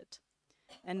signed it.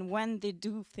 And when they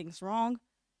do things wrong,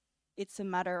 it's a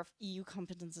matter of EU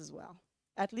competence as well.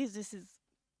 At least this is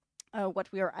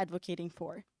what we are advocating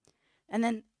for. And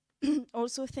then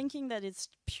also thinking that it's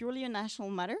purely a national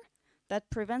matter, that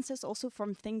prevents us also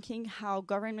from thinking how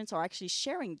governments are actually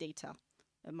sharing data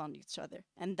among each other.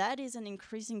 And that is an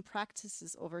increasing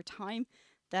practices over time,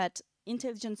 that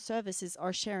intelligence services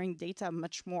are sharing data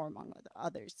much more among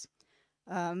others.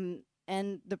 And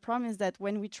the problem is that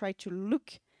when we try to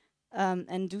look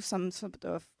and do some sort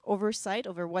of oversight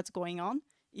over what's going on,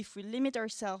 if we limit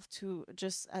ourselves to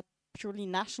just at purely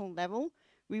national level,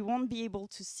 we won't be able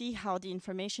to see how the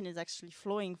information is actually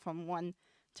flowing from one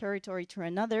territory to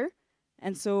another.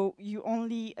 And so you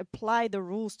only apply the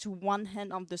rules to one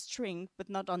end of the string, but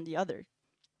not on the other.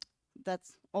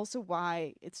 That's also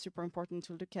why it's super important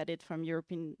to look at it from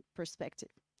European perspective.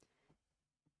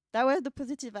 That was the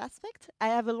positive aspect. I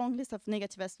have a long list of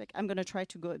negative aspects. I'm going to try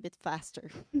to go a bit faster.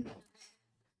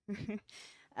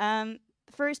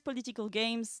 First, political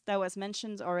games. That was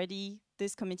mentioned already.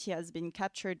 This committee has been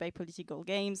captured by political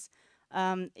games.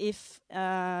 If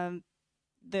the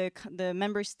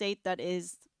member state that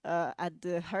is at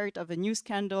the heart of a new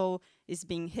scandal is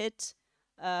being hit,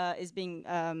 is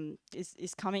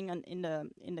coming in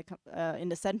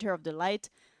the center of the light.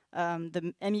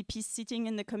 The MEPs sitting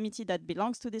in the committee that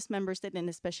belongs to this member state, and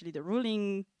especially the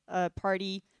ruling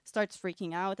party, starts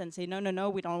freaking out and say, no,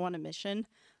 we don't want a mission.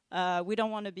 We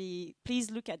don't want to be,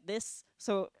 please look at this.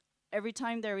 So every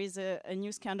time there is a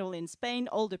new scandal in Spain,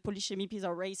 all the Polish MEPs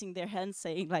are raising their hands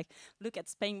saying, like, look at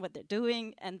Spain, what they're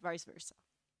doing, and vice versa.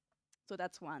 So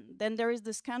that's one. Then there is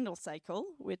the scandal cycle,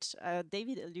 which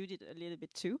David alluded a little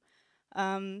bit to.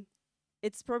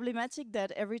 It's problematic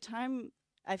that every time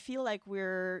I feel like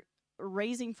we're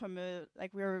raising from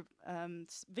we're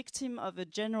victim of a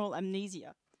general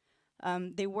amnesia.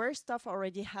 There were stuff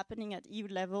already happening at EU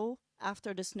level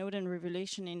after the Snowden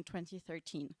revelation in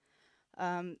 2013.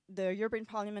 The European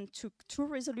Parliament took 2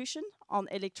 resolutions on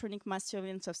electronic mass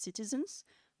surveillance of citizens,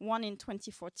 one in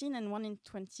 2014 and one in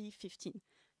 2015.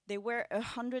 there were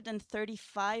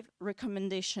 135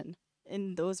 recommendations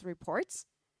in those reports.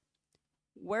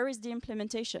 Where is the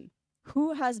implementation?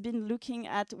 Who has been looking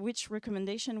at which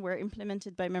recommendation were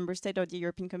implemented by member state or the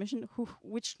European Commission,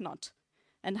 which not?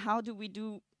 And how do we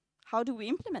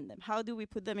implement them? How do we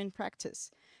put them in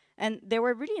practice? And there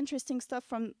were really interesting stuff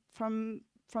from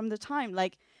the time,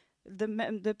 like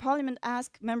the parliament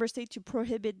asked member states to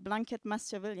prohibit blanket mass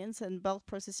surveillance and bulk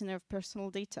processing of personal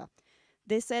data.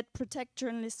 They said protect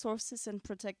journalist sources and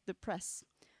protect the press.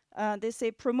 They say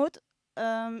promote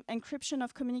encryption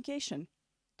of communication.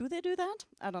 Do they do that?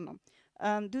 I don't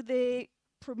know. Do they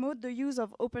promote the use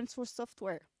of open source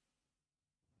software?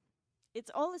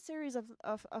 It's all a series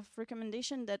of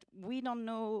recommendations that we don't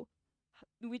know.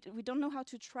 We don't know how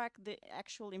to track the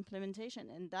actual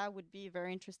implementation, and that would be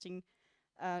very interesting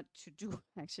to do,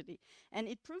 actually. And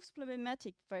it proves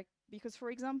problematic because,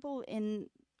 for example, in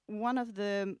one of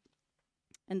the,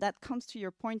 and that comes to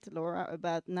your point, Laura,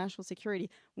 about national security,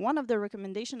 one of the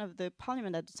recommendations of the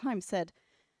parliament at the time said,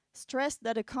 stress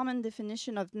that a common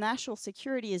definition of national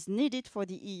security is needed for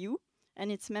the EU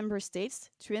and its member states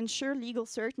to ensure legal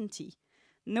certainty.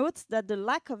 Notes that the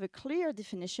lack of a clear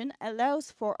definition allows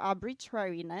for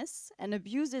arbitrariness and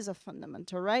abuses of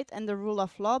fundamental right and the rule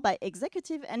of law by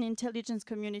executive and intelligence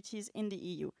communities in the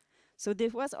EU. So there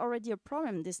was already a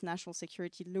problem, this national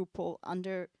security loophole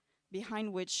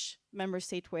behind which member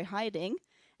states were hiding.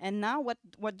 And now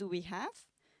what do we have?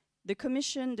 The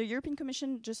European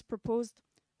Commission just proposed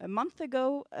a month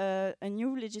ago a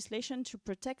new legislation to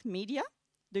protect media,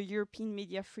 the European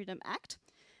Media Freedom Act.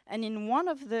 And in one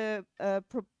of the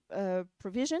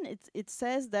provision, it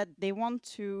says that they want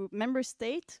to, member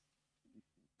state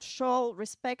shall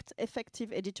respect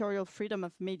effective editorial freedom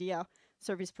of media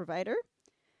service provider.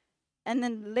 And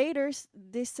then later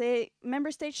they say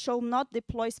member states shall not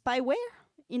deploy spyware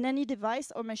in any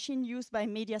device or machine used by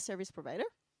media service provider.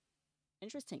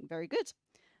 Interesting, very good.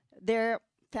 Their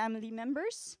family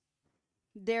members,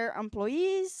 their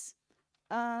employees,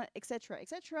 etc.,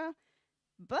 etc.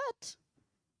 But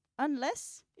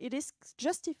unless it is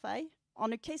justified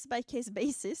on a case-by-case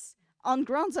basis on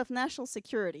grounds of national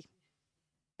security.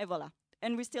 Et voilà.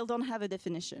 And we still don't have a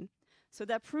definition. So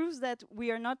that proves that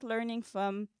we are not learning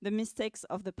from the mistakes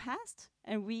of the past,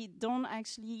 and we don't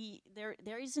actually,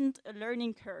 there isn't a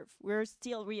learning curve. We are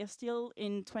still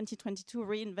in 2022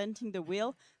 reinventing the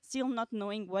wheel, still not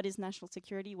knowing what is national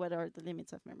security, what are the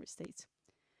limits of member states.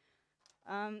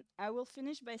 I will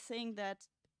finish by saying that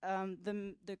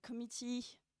the committee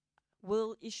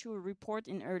will issue a report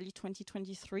in early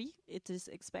 2023. It is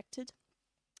expected.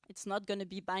 It's not going to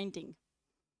be binding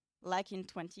like in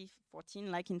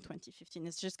 2014, like in 2015.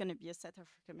 It's just going to be a set of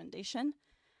recommendations.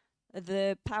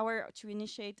 The power to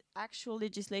initiate actual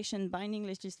legislation, binding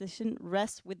legislation,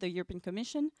 rests with the European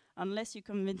Commission. Unless you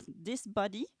convince this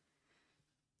body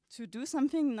to do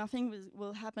something, nothing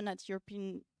will happen at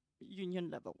European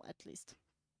Union level, at least.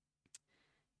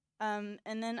 And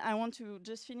then I want to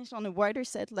just finish on a wider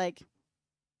set, like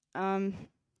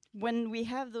when we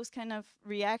have those kind of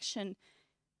reaction,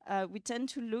 we tend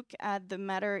to look at the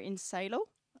matter in silo,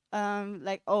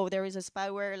 like, oh, there is a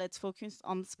spyware, let's focus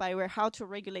on spyware, how to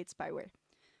regulate spyware.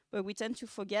 But we tend to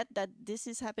forget that this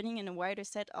is happening in a wider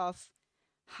set of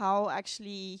how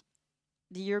actually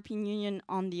the European Union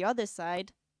on the other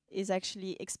side is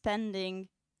actually expanding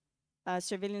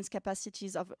surveillance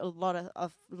capacities of a lot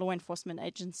of law enforcement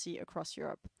agencies across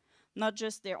Europe. Not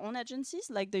just their own agencies,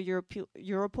 like the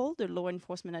Europol, the law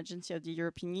enforcement agency of the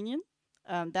European Union.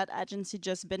 That agency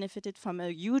just benefited from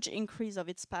a huge increase of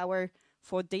its power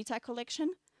for data collection,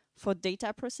 for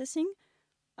data processing,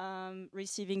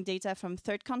 receiving data from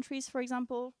third countries, for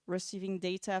example, receiving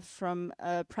data from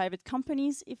private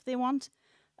companies if they want,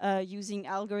 using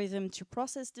algorithms to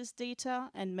process this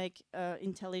data and make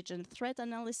intelligent threat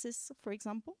analysis, for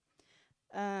example.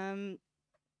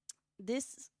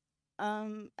 This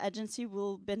agency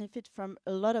will benefit from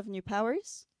a lot of new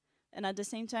powers and at the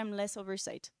same time less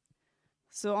oversight.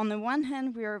 So on the one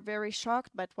hand, we are very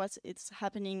shocked by what's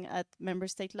happening at member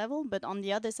state level, but on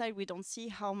the other side, we don't see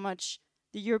how much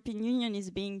the European Union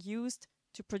is being used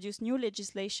to produce new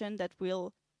legislation that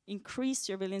will increase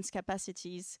surveillance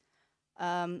capacities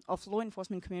of law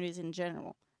enforcement communities in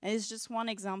general. And it's just one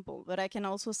example, but I can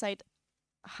also cite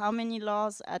how many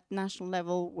laws at national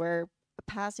level were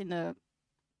passed in the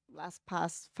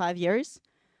past 5 years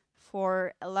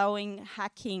for allowing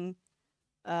hacking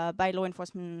by law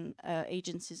enforcement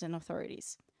agencies and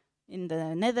authorities. In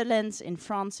the Netherlands, in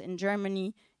France, in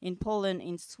Germany, in Poland,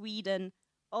 in Sweden,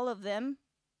 all of them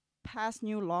pass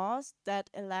new laws that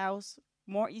allows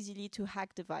more easily to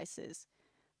hack devices.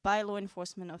 by law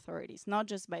enforcement authorities, not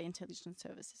just by intelligence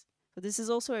services. So this is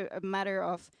also a matter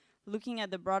of looking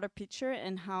at the broader picture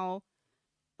and how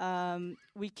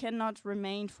we cannot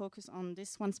remain focused on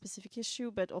this one specific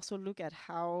issue, but also look at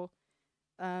how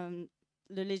the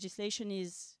legislation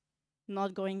is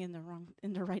not going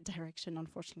in the right direction,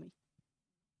 unfortunately.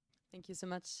 Thank you so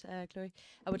much, Chloe.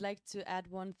 I would like to add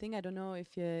one thing. I don't know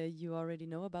if you already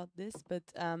know about this, but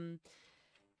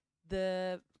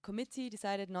the committee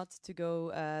decided not to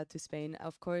go to Spain.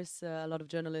 Of course, a lot of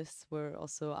journalists were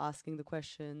also asking the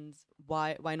questions,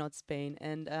 why not Spain?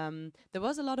 And there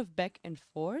was a lot of back and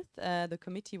forth. The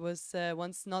committee was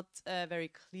once not very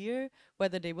clear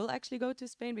whether they will actually go to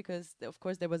Spain, because of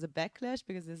course there was a backlash,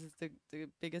 because this is the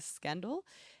biggest scandal.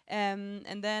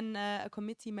 And then a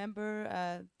committee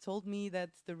member told me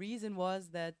that the reason was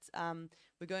that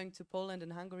we're going to Poland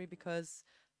and Hungary because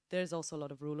there's also a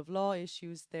lot of rule of law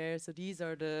issues there. So these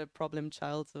are the problem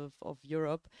childs of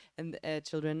Europe and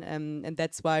children. And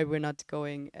that's why we're not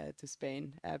going to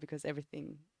Spain, because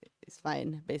everything is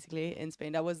fine, basically, in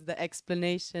Spain. That was the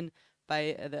explanation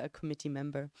by the committee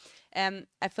member.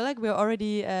 I feel like we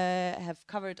already have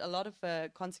covered a lot of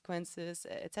consequences,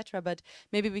 etc. But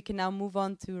maybe we can now move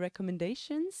on to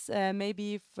recommendations.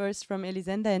 Maybe first from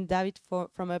Elisenda and David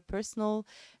from a personal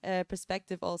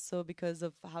perspective, also because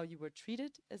of how you were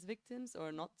treated as victims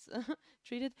or not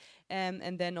treated,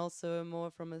 and then also more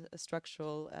from a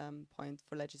structural point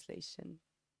for legislation.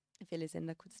 If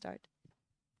Elisenda could start.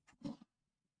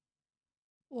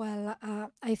 Well,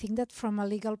 I think that from a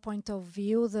legal point of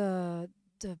view, the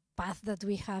path that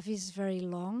we have is very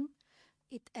long.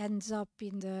 It ends up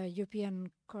in the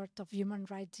European Court of Human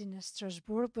Rights in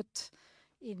Strasbourg, but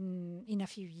in a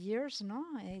few years, no?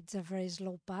 It's a very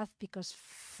slow path, because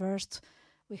first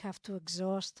we have to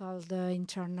exhaust all the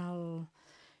internal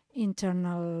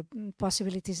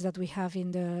possibilities that we have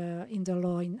in the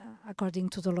law, according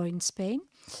to the law in Spain.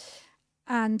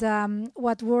 And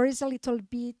what worries a little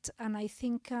bit, and I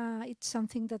think it's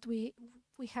something that we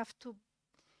have to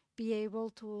be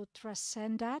able to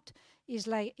transcend, that is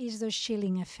the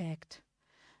chilling effect.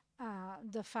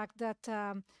 The fact that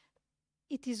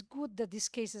it is good that these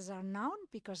cases are known,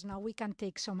 because now we can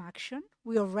take some action.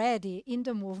 We already, in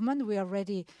the movement, we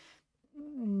already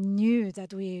knew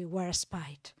that we were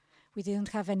spied. We didn't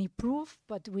have any proof,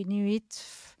 but we knew it.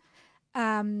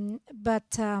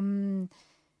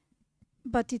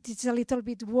 But it is a little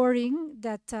bit worrying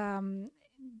that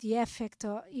the effect,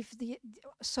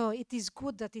 so it is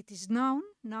good that it is known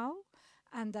now,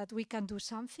 and that we can do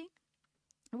something.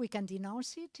 We can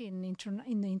denounce it in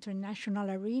the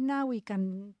international arena. We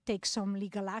can take some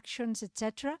legal actions,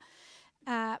 etc.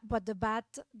 But the bad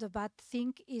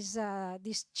thing is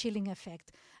this chilling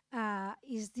effect.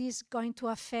 Is this going to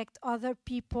affect other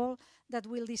people that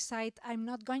will decide, I'm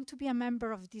not going to be a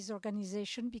member of this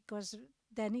organization, because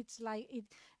then it's like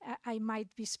I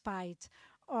might be spied,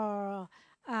 or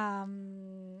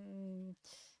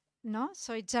no.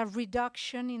 So it's a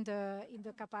reduction in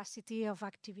the capacity of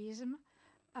activism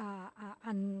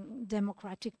and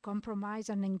democratic compromise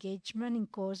and engagement in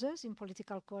causes, in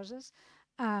political causes,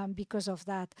 because of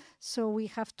that. So we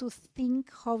have to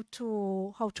think how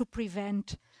to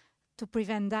prevent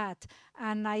that.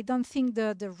 And I don't think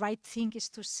the right thing is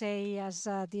to say, as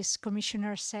this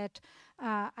commissioner said,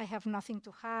 I have nothing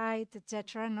to hide,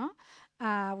 etc. No,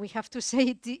 we have to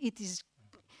say it is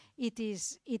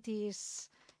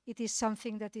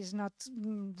something that is not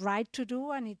right to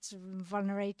do, and it's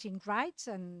vulnerating rights.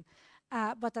 And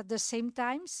but at the same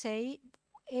time, say,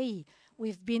 hey,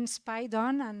 we've been spied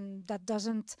on, and that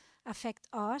doesn't affect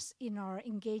us in our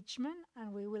engagement,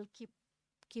 and we will keep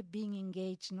being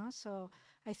engaged. No, so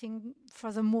I think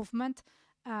for the movement,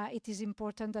 it is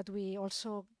important that we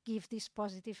also give this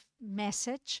positive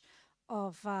message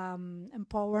of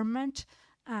empowerment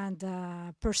and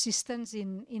persistence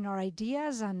in our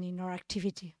ideas and in our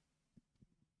activity.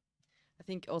 I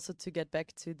think also to get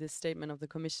back to this statement of the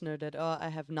commissioner that, oh, I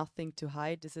have nothing to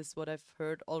hide. This is what I've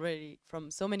heard already from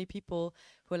so many people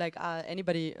who are like,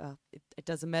 anybody, it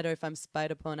doesn't matter if I'm spied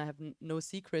upon, I have no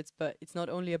secrets. But it's not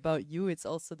only about you, it's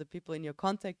also the people in your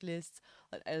contact lists,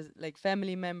 as like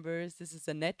family members. This is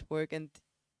a network, and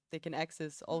they can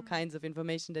access all kinds of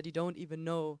information that you don't even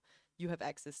know you have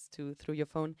access to through your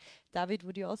phone. David,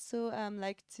 would you also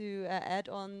like to add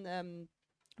on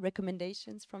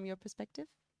recommendations from your perspective?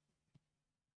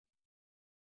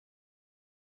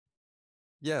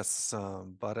 Yes,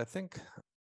 but I think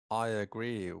I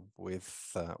agree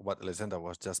with what Elisenda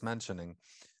was just mentioning.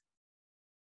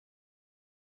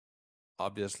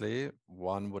 Obviously,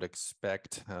 one would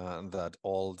expect that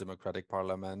all democratic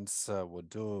parliaments would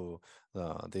do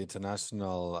the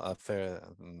international affair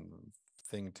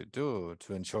thing to do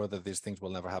to ensure that these things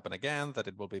will never happen again, that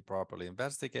it will be properly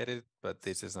investigated, but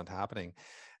this is not happening.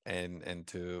 And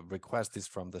to request this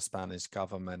from the Spanish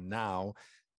government now,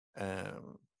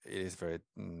 it is very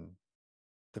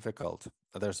difficult.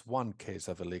 There's one case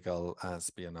of illegal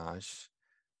espionage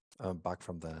back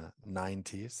from the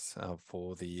 90s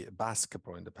for the Basque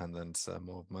pro-independence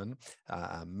movement,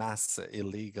 mass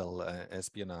illegal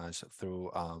espionage through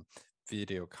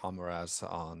video cameras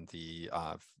on the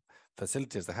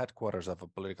facilities, the headquarters of a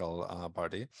political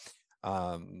party.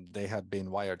 They had been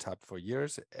wiretapped for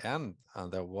years, and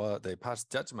they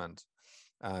passed judgment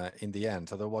in the end.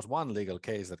 So there was one legal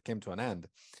case that came to an end.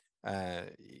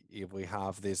 If we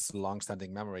have this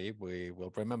long-standing memory, we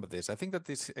will remember this. I think that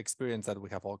this experience that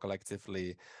we have all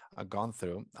collectively gone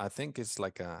through, I think is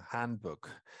like a handbook.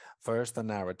 First, the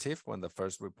narrative, when the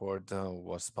first report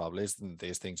was published, and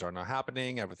these things are not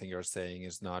happening, everything you're saying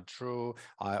is not true,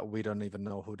 we don't even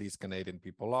know who these Canadian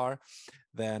people are.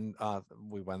 Then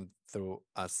we went through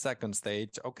a second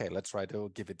stage. Okay, let's try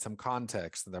to give it some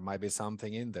context. There might be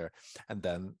something in there. And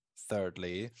then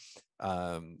thirdly,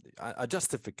 a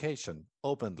justification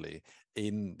openly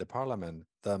in the parliament.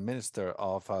 The Minister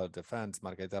of Defense,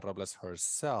 Margarita Robles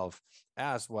herself,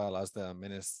 as well as the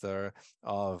Minister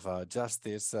of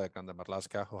Justice, Conde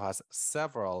Marlaska, who has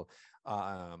several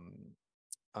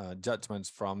judgments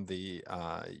from the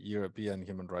European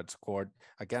Human Rights Court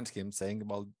against him, saying,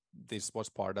 well, this was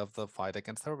part of the fight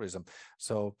against terrorism.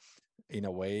 So in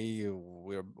a way,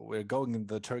 we're going in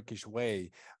the Turkish way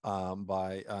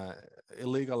by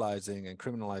illegalizing and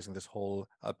criminalizing this whole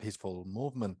peaceful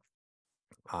movement.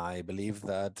 I believe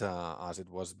that, as it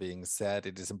was being said,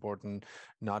 it is important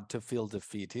not to feel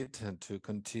defeated and to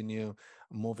continue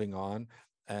moving on.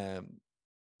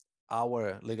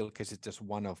 Our legal case is just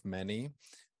one of many.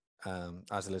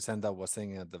 As Elisenda was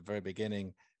saying at the very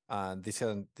beginning,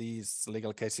 these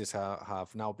legal cases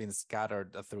have now been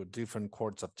scattered through different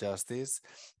courts of justice.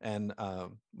 And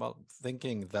well,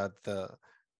 thinking that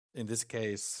in this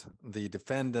case, the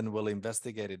defendant will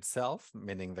investigate itself,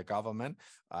 meaning the government,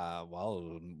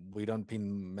 well, we don't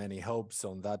pin many hopes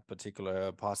on that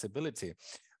particular possibility.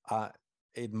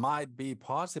 It might be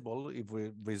possible if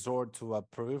we resort to a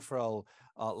peripheral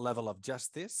level of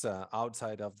justice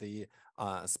outside of the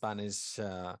Spanish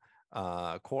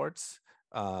courts.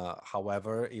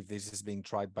 However, if this is being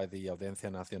tried by the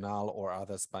Audiencia Nacional or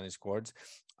other Spanish courts,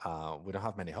 we don't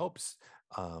have many hopes.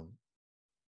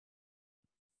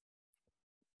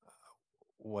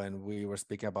 When we were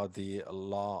speaking about the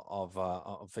law of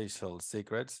official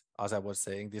secrets, as I was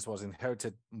saying, this was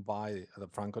inherited by the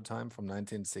Franco time from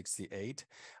 1968,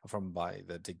 by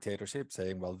the dictatorship,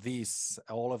 saying, well,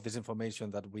 all of this information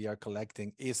that we are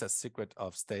collecting is a secret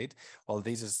of state. Well,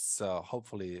 this is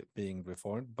hopefully being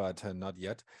reformed, but not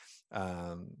yet.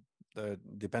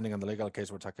 Depending on the legal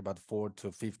case, we're talking about 4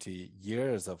 to 50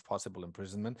 years of possible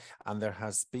imprisonment. And there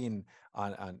has been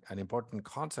an important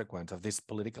consequence of this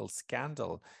political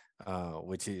scandal,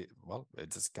 which is, well,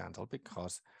 it's a scandal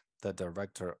because the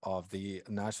director of the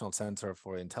National Center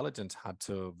for Intelligence had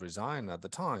to resign at the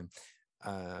time,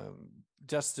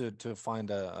 just to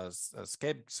find a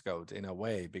scapegoat in a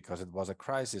way, because it was a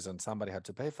crisis and somebody had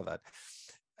to pay for that.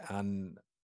 And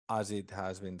as it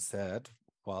has been said,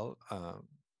 well,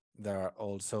 there are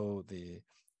also the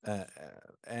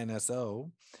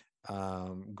NSO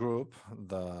group,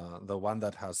 the one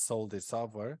that has sold the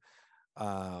software.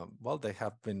 Well, they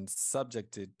have been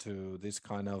subjected to this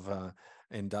kind of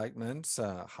indictments.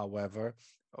 However,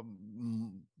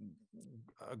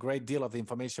 a great deal of the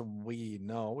information we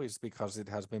know is because it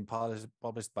has been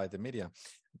published by the media,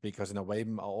 because in a way,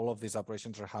 all of these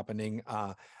operations are happening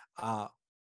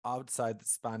outside the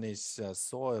Spanish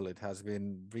soil. It has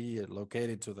been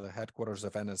relocated to the headquarters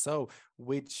of NSO,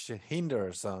 which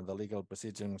hinders the legal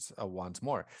proceedings once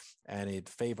more. And it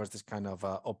favors this kind of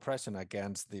oppression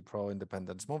against the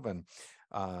pro-independence movement.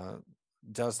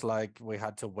 Just like we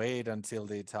had to wait until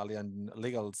the Italian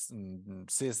legal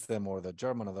system or the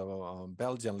German or the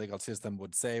Belgian legal system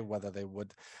would say whether they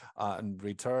would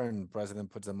return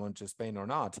President Puigdemont to Spain or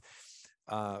not.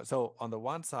 So on the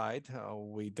one side,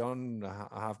 we don't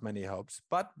have many hopes,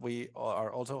 but we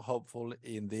are also hopeful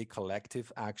in the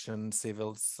collective action,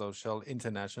 civil, social,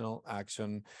 international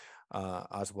action,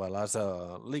 as well as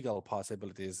legal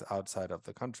possibilities outside of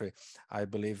the country. I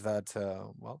believe that,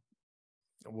 well,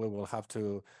 we will have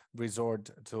to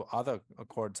resort to other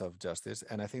courts of justice.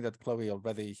 And I think that Chloé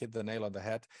already hit the nail on the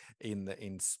head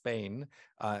in Spain.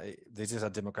 This is a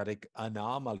democratic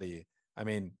anomaly. I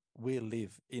mean, we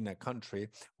live in a country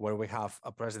where we have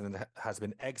a president that has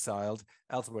been exiled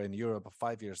elsewhere in Europe for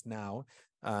 5 years now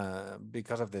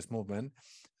because of this movement.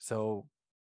 So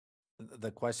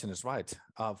the question is right.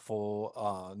 For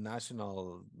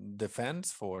national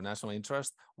defense, for national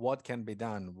interest, what can be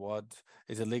done? What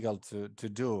is illegal to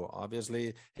do?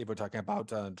 Obviously, if we're talking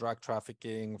about drug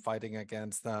trafficking, fighting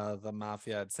against the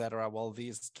mafia, etc., well,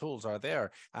 these tools are there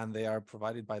and they are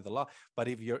provided by the law. But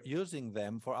if you're using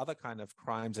them for other kind of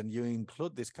crimes and you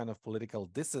include this kind of political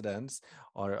dissidence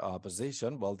or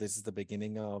opposition, well, this is the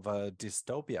beginning of a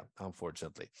dystopia,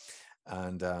 unfortunately.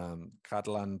 And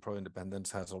Catalan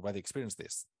pro-independence has already experienced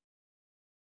this.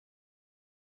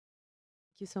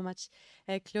 Thank you so much.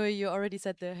 Chloe, you already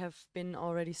said there have been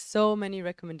already so many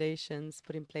recommendations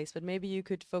put in place, but maybe you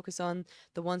could focus on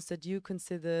the ones that you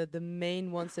consider the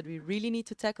main ones that we really need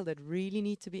to tackle, that really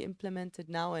need to be implemented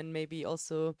now, and maybe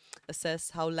also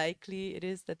assess how likely it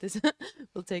is that this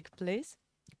will take place.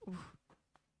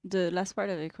 The last part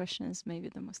of the question is maybe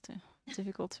the most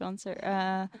difficult to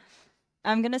answer.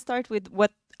 I'm going to start with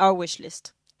what our wish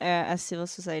list as civil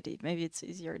society. Maybe it's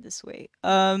easier this way.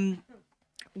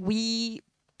 We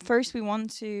want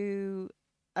to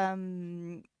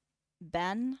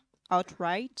ban,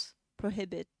 outright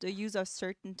prohibit the use of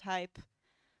certain type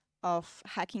of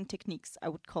hacking techniques. I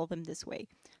would call them this way.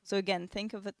 So again,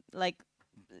 think of it like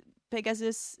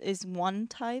Pegasus is one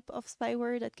type of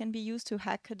spyware that can be used to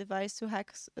hack a device, to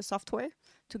hack a software,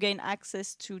 to gain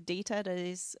access to data that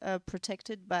is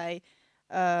protected by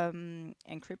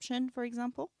encryption, for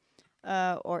example,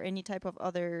 or any type of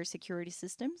other security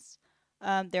systems.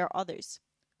 There are others.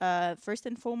 First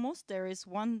and foremost, there is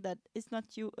one that is not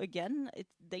new again. It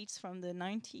dates from the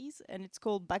 90s, and it's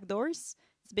called backdoors.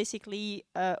 It's basically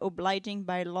obliging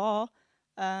by law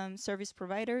service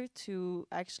provider to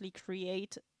actually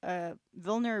create a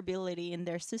vulnerability in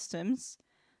their systems,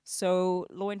 so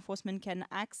law enforcement can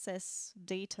access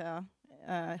data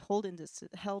held in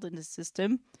the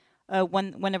system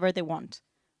whenever they want.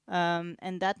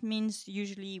 And that means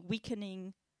usually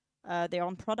weakening their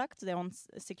own product, their own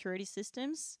security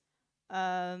systems,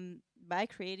 by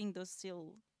creating those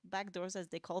still backdoors, as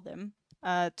they call them,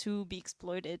 to be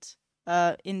exploited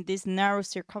in these narrow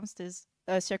circumstances,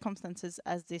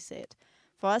 as they said.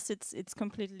 For us, it's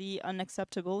completely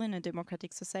unacceptable in a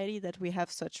democratic society that we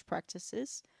have such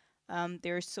practices.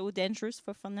 They're so dangerous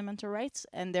for fundamental rights,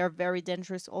 and they're very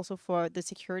dangerous also for the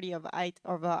security of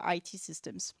our IT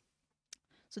systems.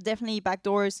 So definitely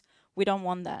backdoors, we don't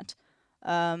want that.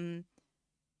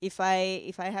 If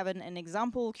I have an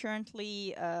example,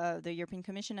 currently the European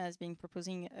Commission has been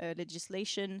proposing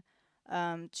legislation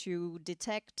to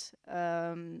detect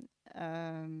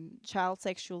child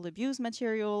sexual abuse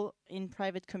material in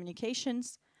private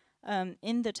communications.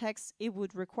 In the text, it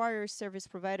would require service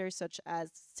providers such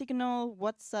as Signal,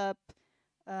 WhatsApp,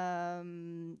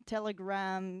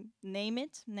 Telegram, name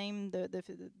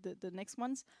the next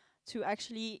ones, to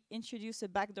actually introduce a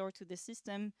backdoor to the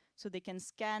system so they can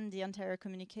scan the entire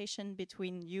communication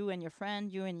between you and your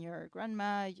friend, you and your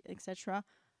grandma, etc.,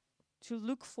 to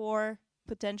look for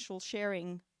potential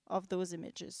sharing of those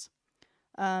images.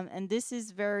 And this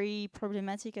is very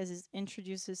problematic as it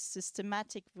introduces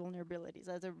systematic vulnerabilities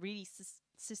at a really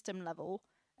system level,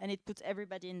 and it puts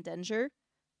everybody in danger.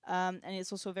 And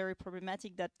it's also very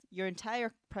problematic that your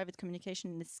entire private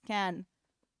communication is scanned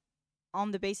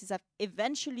on the basis that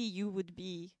eventually you would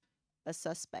be a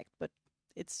suspect, but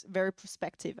it's very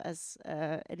prospective, as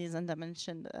Elisenda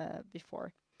mentioned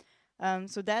before.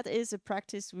 So that is a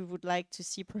practice we would like to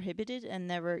see prohibited and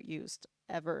never used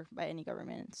ever by any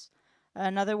governments.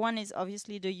 Another one is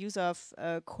obviously the use of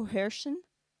coercion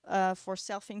for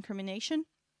self-incrimination.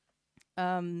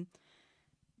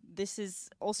 This is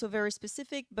also very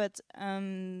specific, but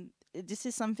this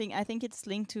is something, I think it's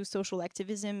linked to social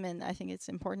activism, and I think it's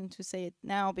important to say it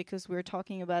now because we're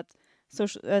talking about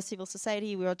civil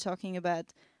society, we are talking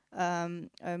about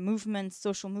movements,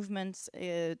 social movements,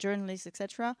 journalists,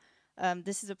 etc.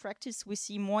 This is a practice we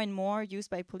see more and more used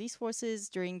by police forces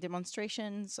during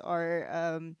demonstrations or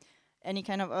any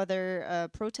kind of other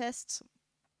protests,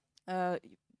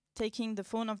 taking the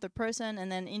phone of the person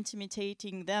and then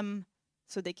intimidating them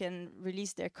so they can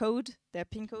release their code, their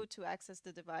PIN code, to access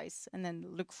the device and then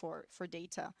look for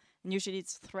data. And usually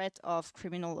it's threat of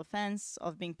criminal offense,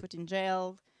 of being put in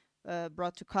jail,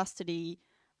 brought to custody,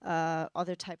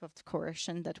 other type of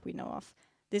coercion that we know of.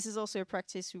 This is also a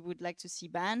practice we would like to see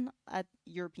banned at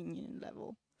European Union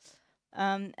level.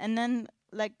 And then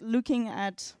like looking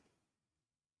at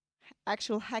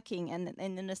actual hacking, and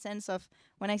in the sense of,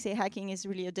 when I say hacking, is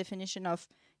really a definition of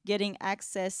getting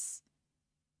access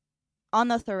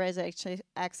unauthorized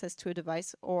access to a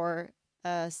device or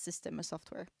a system, a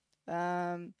software.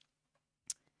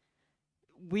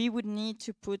 We would need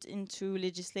to put into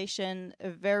legislation a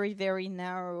very, very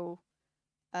narrow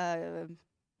a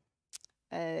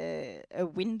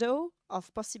window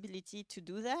of possibility to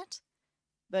do that.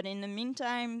 But in the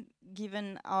meantime,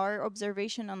 given our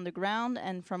observation on the ground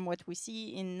and from what we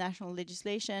see in national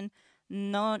legislation,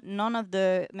 none of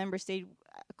the member states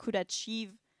could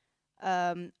achieve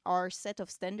our set of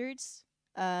standards.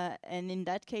 And in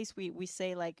that case, we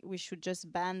say like we should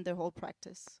just ban the whole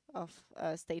practice of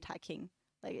state hacking.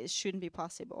 Like it shouldn't be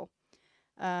possible.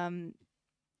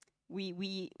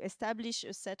 We establish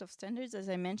a set of standards, as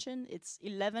I mentioned. It's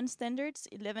 11 standards,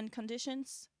 11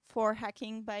 conditions for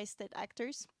hacking by state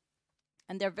actors.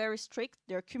 And they're very strict,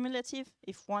 they're cumulative.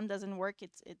 If one doesn't work,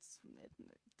 it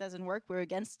doesn't work, we're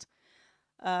against.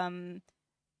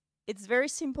 It's very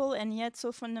simple and yet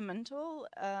so fundamental.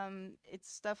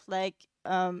 It's stuff like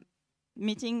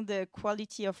meeting the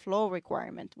quality of law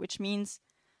requirement, which means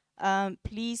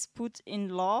please put in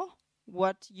law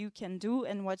what you can do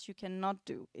and what you cannot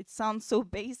do. It sounds so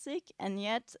basic, and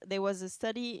yet there was a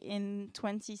study in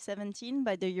 2017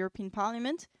 by the European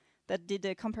Parliament that did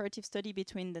a comparative study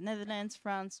between the Netherlands,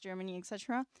 France, Germany,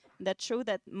 etc., that showed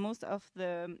that most of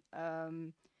the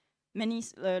many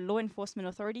law enforcement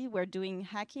authorities were doing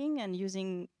hacking and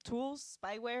using tools,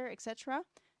 spyware, etc.,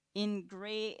 in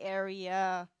gray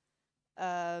area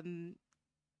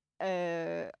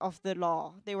of the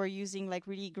law. They were using like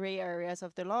really gray areas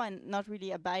of the law and not really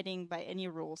abiding by any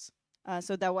rules.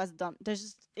 So that was done.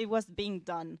 It was being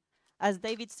done. As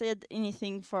David said,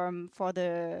 anything for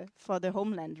the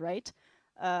homeland, right?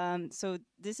 So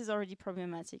this is already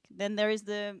problematic. Then there is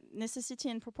the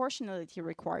necessity and proportionality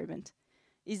requirement.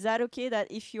 Is that okay that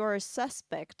if you're a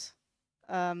suspect,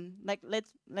 like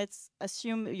let's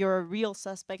assume you're a real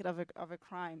suspect of a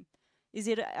crime, is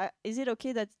it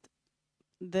okay that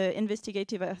the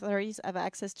investigative authorities have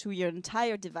access to your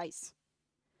entire device,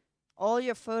 all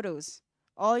your photos,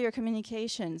 all your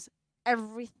communications,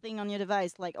 everything on your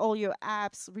device, like all your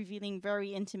apps revealing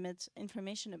very intimate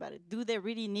information about it? Do they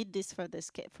really need this for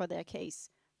their case?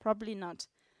 Probably not.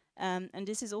 And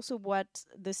this is also what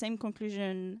the same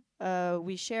conclusion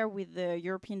we share with the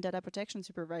European Data Protection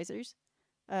Supervisors,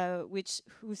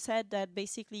 who said that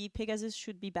basically Pegasus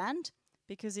should be banned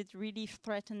because it really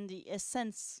threatened the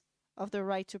essence of the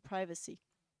right to privacy.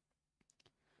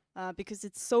 Because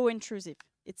it's so intrusive.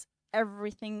 It's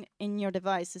everything in your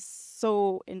device is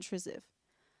so intrusive.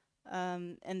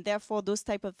 And therefore those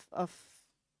type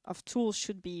of tools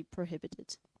should be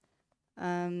prohibited.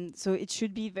 So it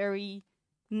should be very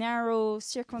narrow,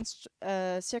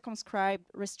 circumscribed,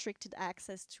 restricted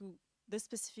access to the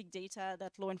specific data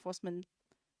that law enforcement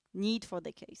need for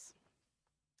the case.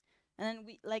 And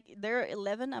then there are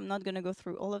 11. I'm not going to go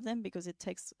through all of them because it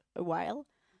takes a while.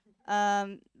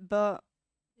 But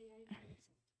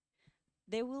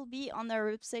they will be on their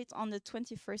website on the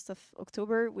 21st of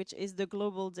October, which is the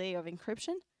Global Day of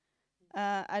Encryption.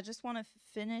 I just want to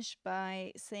finish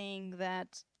by saying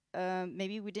that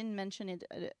maybe we didn't mention it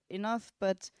enough,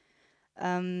 but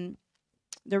the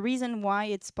reason why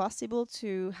it's possible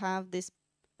to have this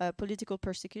political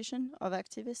persecution of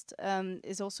activists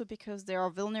is also because there are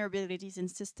vulnerabilities in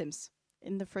systems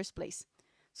in the first place.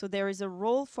 So there is a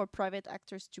role for private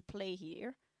actors to play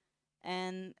here.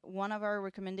 And one of our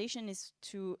recommendations is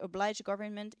to oblige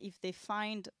government, if they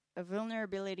find a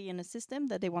vulnerability in a system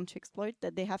that they want to exploit,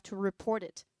 that they have to report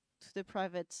it to the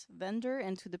private vendor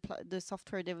and to the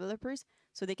software developers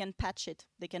so they can patch it,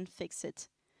 they can fix it.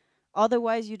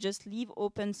 Otherwise, you just leave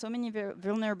open so many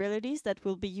vulnerabilities that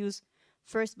will be used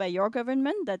first by your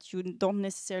government that you don't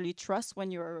necessarily trust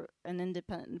when you're an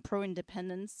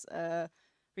pro-independence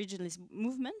regionalist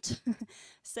movement.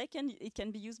 Second, it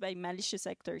can be used by malicious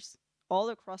actors all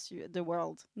across the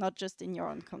world, not just in your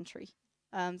own country.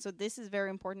 So this is very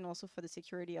important also for the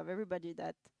security of everybody,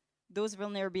 that those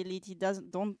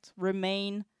vulnerabilities don't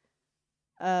remain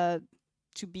to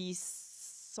be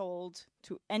sold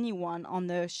to anyone on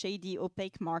the shady,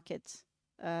 opaque market,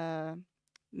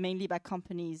 mainly by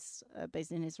companies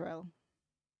based in Israel.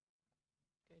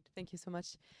 Great, thank you so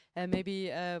much.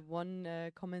 Maybe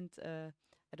one comment.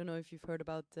 I don't know if you've heard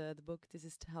about the book, This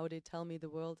is How They Tell Me the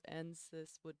World Ends.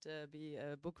 This would be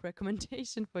a book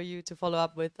recommendation for you to follow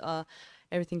up with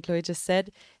everything Chloé just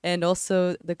said. And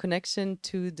also the connection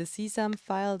to the CSAM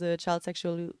file, the child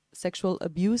sexual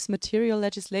abuse material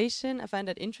legislation. I find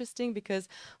that interesting because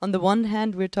on the one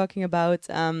hand, we're talking about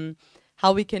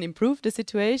how we can improve the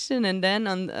situation. And then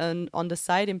on the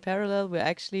side, in parallel, we're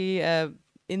actually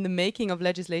in the making of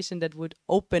legislation that would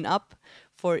open up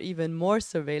for even more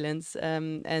surveillance.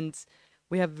 And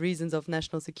we have reasons of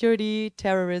national security,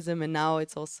 terrorism, and now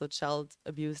it's also child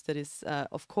abuse that is,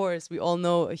 of course, we all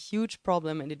know a huge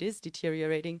problem and it is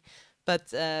deteriorating,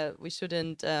 but we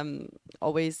shouldn't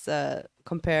always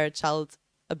compare child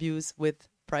abuse with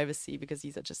privacy, because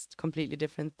these are just completely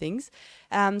different things.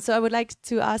 So I would like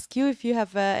to ask you if you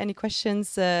have any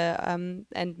questions, and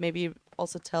maybe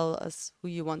also tell us who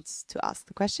you want to ask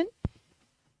the question.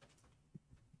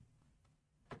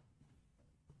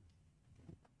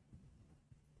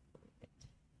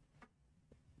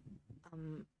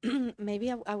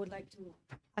 Maybe I would like to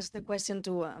ask the question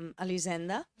to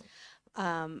Elisenda.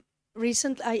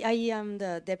 Recently, I am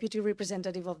the deputy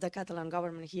representative of the Catalan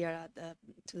government here at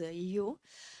to the EU.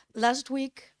 Last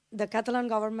week, the Catalan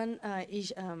government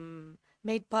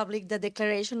made public the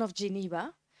Declaration of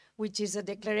Geneva, which is a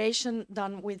declaration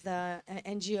done with the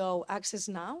NGO Access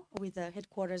Now, with the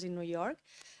headquarters in New York,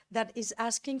 that is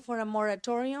asking for a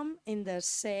moratorium in the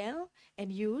sale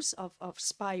and use of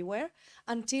spyware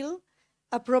until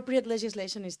appropriate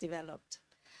legislation is developed.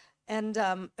 And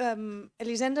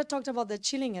Elisenda talked about the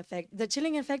chilling effect. The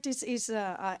chilling effect is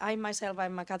I myself,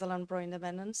 I'm a Catalan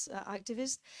pro-independence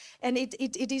activist, and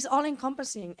it is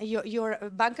all-encompassing. Your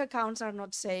bank accounts are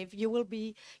not safe.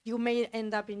 You may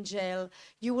end up in jail.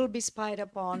 You will be spied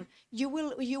upon. You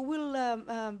will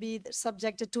be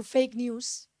subjected to fake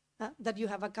news that you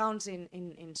have accounts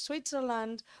in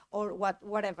Switzerland or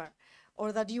whatever.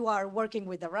 Or that you are working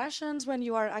with the Russians when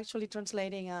you are actually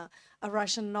translating a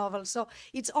Russian novel. So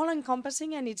it's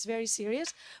all-encompassing and it's very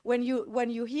serious. When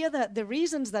you hear the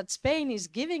reasons that Spain is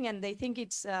giving, and they think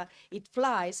it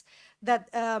flies,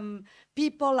 that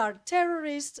people are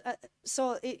terrorists,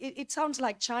 so it sounds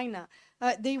like China.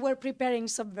 They were preparing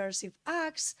subversive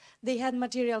acts. They had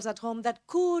materials at home that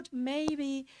could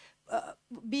maybe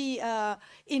be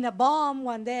in a bomb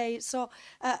one day. So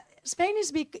Spain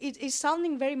is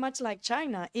sounding very much like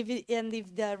China.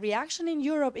 If the reaction in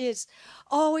Europe is,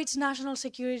 oh, it's national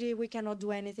security, we cannot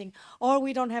do anything, or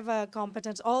we don't have a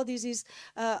competence, all this is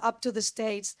up to the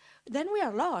states, then we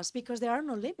are lost, because there are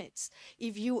no limits.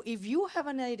 If you have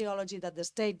an ideology that the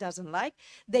state doesn't like,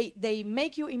 they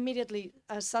make you immediately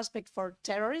a suspect for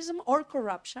terrorism or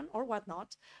corruption or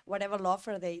whatnot, whatever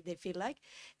lawfare they feel like.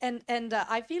 And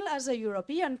I feel as a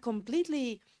European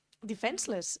completely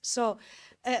defenseless. So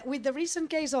with the recent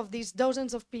case of these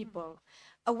dozens of people,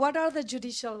 what are the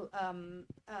judicial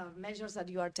measures that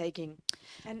you are taking?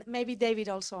 And maybe David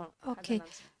also. Okay.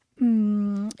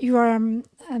 You are...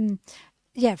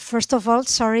 yeah, first of all,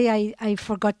 sorry, I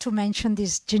forgot to mention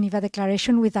this Geneva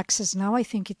Declaration with Access Now. I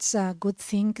think it's a good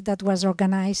thing that was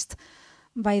organized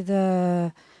by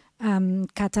the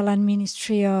Catalan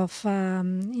Ministry of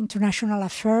International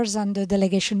Affairs and the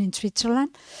delegation in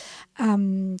Switzerland.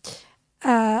 The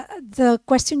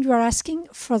question you are asking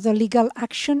for the legal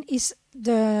action is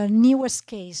the newest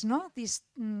case, no? This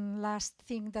last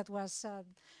thing that was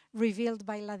revealed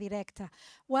by La Directa.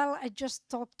 Well, I just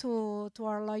talked to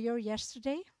our lawyer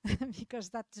yesterday because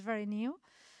that's very new.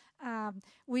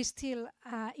 We still,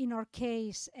 in our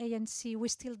case, ANC, we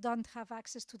still don't have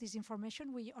access to this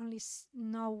information. We only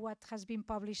know what has been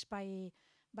published by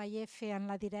EFE and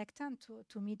La Directa and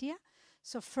to media.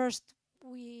 So first,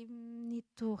 we need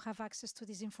to have access to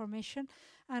this information.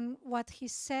 And what he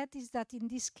said is that in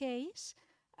this case,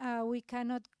 we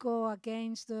cannot go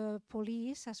against the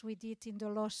police as we did in the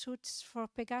lawsuits for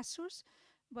Pegasus,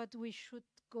 but we should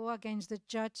go against the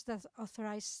judge that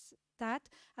authorized that.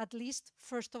 At least,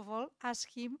 first of all, ask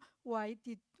him why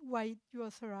you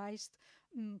authorized,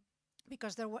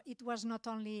 because it was not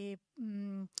only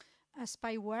a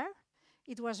spyware,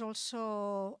 it was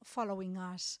also following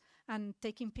us and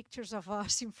taking pictures of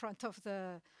us in front of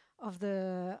the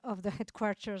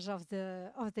headquarters of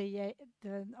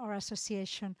our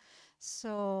association.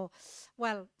 So,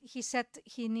 well, he said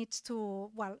he needs to.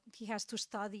 Well, he has to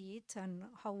study it and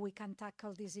how we can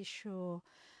tackle this issue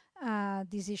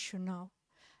now.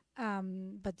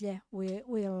 But yeah,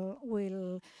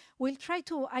 we'll try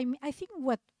to. I think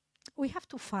what we have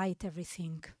to fight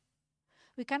everything.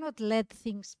 We cannot let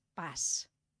things pass.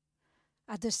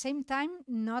 At the same time,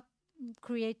 not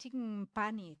creating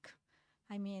panic.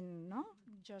 I mean, no,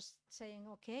 just saying,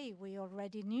 okay, we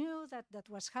already knew that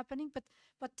was happening, but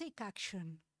take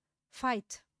action,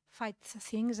 fight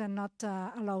things, and not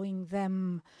allowing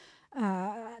them,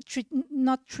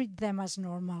 not treat them as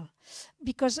normal.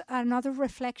 Because another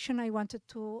reflection I wanted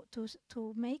to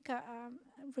make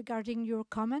regarding your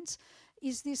comments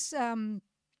is this.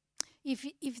 if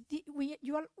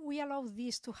we allow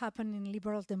this to happen in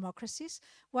liberal democracies,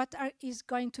 is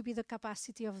going to be the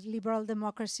capacity of liberal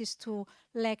democracies to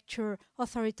lecture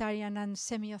authoritarian and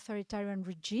semi-authoritarian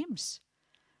regimes?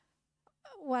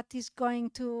 What is going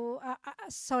to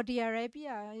Saudi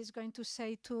Arabia is going to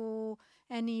say to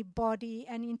any body,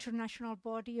 any international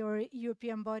body or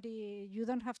European body, you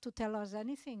don't have to tell us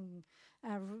anything.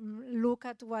 Look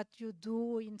at what you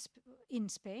do in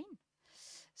Spain.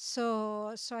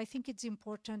 So I think it's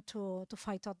important to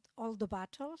fight all the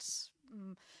battles,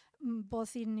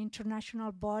 both in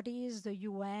international bodies, the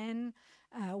UN.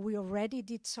 We already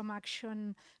did some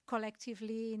action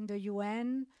collectively in the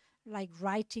UN, like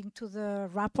writing to the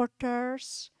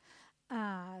rapporteurs.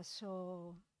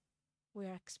 So we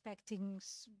are expecting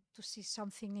to see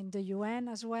something in the UN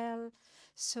as well.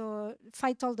 So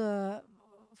fight all the,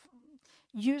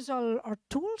 use all our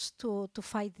tools to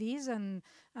fight this and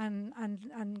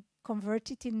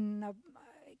convert it in,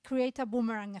 create a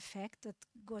boomerang effect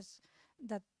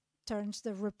that turns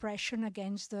the repression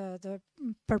against the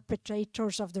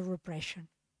perpetrators of the repression.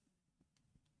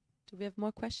 Do we have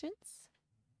more questions?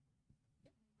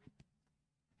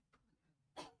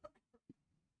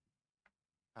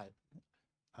 Hi.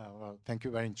 Well, thank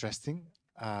you. Very interesting.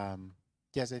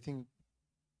 Yes, I think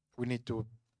we need to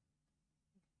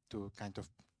kind of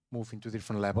move into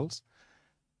different levels.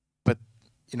 But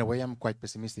in a way, I'm quite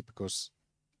pessimistic because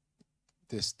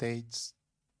the states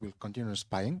will continue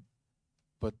spying.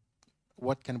 But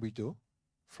what can we do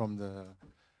from the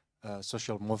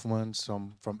social movements,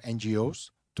 from NGOs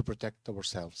to protect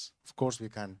ourselves? Of course, we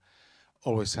can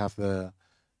always have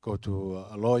go to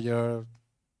a lawyer,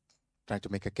 try to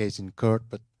make a case in court,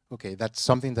 but okay, that's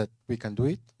something that we can do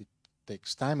it. It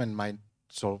takes time and might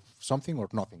solve something or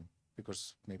nothing,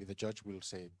 because maybe the judge will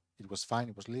say it was fine,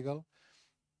 it was legal,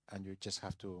 and you just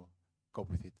have to cope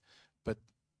with it. But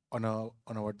on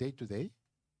our day-to-day,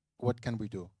 what can we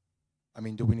do? I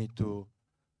mean, do we need to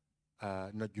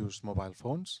not use mobile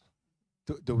phones?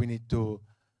 Do we need to,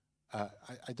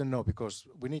 I don't know, because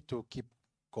we need to keep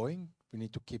going, we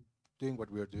need to keep doing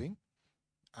what we are doing,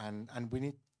 and we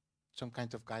need some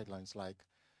kind of guidelines, like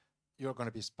you're going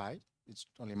to be spied, it's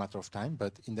only a matter of time,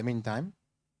 but in the meantime,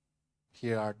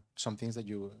 here are some things that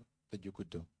you could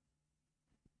do.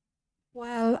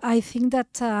 Well, I think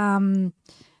that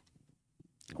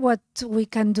what we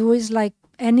can do is like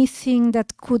anything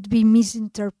that could be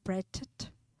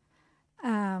misinterpreted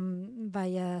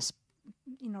by us,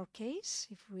 in our case,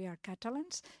 if we are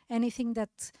Catalans, anything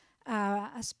that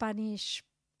a Spanish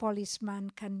policeman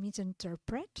can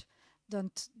misinterpret,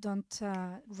 don't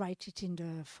write it in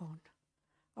the phone,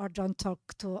 or don't talk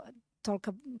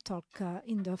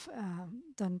in the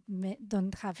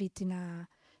don't have it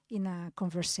in a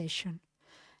conversation.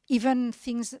 Even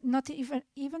things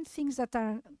even things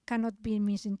that cannot be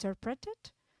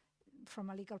misinterpreted from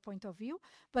a legal point of view,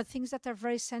 but things that are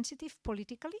very sensitive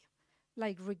politically,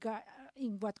 like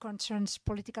in what concerns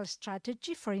political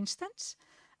strategy, for instance,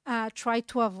 try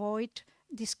to avoid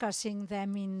discussing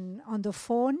them on the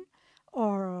phone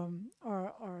or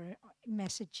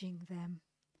messaging them.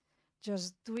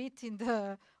 Just do it in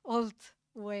the old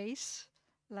ways,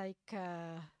 like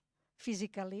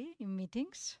physically in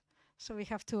meetings. So we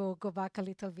have to go back a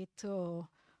little bit to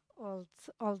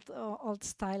old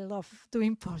style of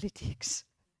doing politics.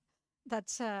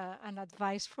 That's an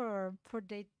advice for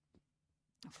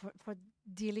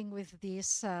dealing with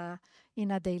this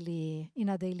in a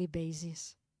daily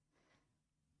basis.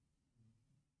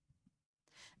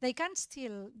 They can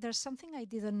still. There's something I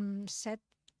didn't said,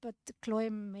 but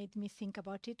Chloé made me think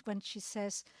about it when she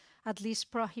says at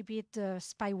least prohibit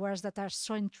spywares that are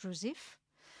so intrusive.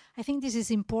 I think this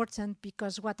is important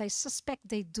because what I suspect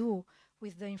they do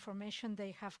with the information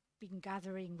they have been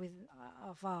gathering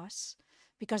of us,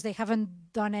 because they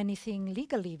haven't done anything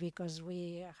legally, because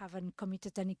we haven't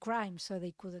committed any crime, so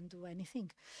they couldn't do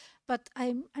anything. But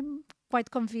I'm quite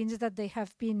convinced that they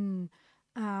have been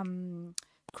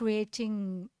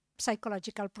creating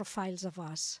psychological profiles of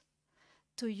us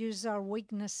to use our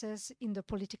weaknesses in the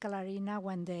political arena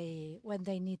when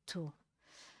they need to.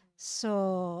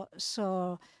 So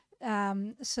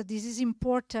this is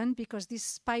important because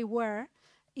this spyware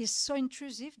is so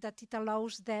intrusive that it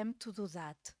allows them to do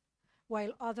that,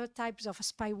 while other types of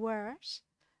spywares,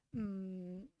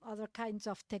 other kinds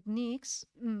of techniques,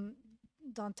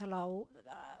 don't allow,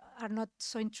 are not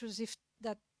so intrusive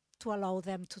that to allow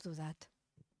them to do that.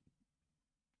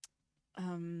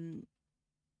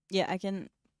 Yeah, I can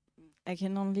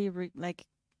only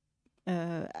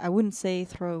I wouldn't say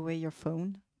throw away your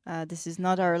phone. This is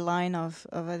not our line of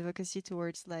advocacy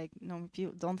towards like, no,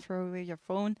 people don't throw away your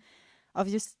phone.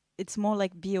 Obviously, it's more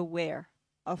like be aware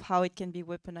of how it can be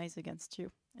weaponized against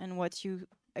you and what you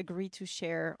agree to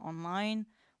share online,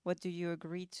 what do you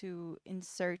agree to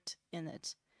insert in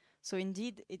it. So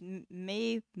indeed, it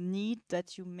may need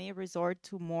that you may resort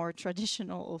to more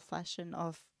traditional old-fashioned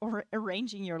of or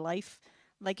arranging your life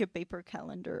like a paper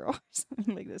calendar or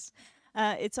something like this.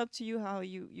 It's up to you how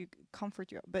you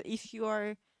comfort your. But if you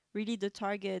are really the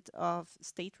target of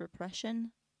state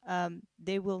repression,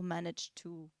 they will manage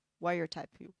to wiretap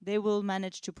you. They will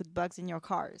manage to put bugs in your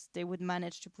cars. They would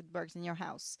manage to put bugs in your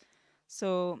house.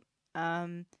 So,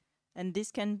 and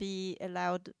this can be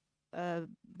allowed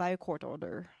by a court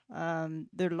order.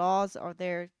 The laws are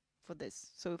there for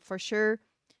this. So for sure,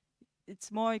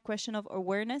 it's more a question of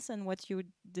awareness and what you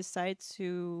decide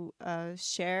to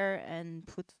share and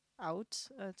put out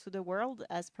to the world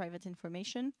as private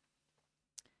information.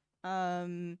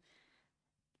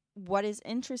 What is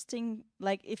interesting,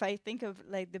 like if I think of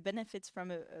like the benefits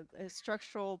from a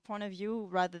structural point of view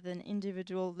rather than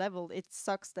individual level, it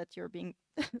sucks that you're being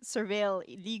surveilled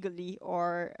illegally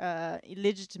or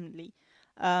illegitimately.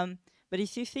 But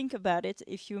if you think about it,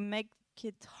 if you make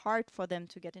it hard for them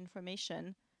to get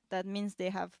information, that means they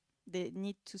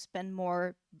need to spend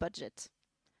more budget.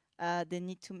 They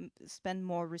need to spend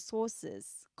more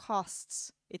resources,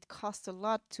 costs. It costs a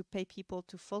lot to pay people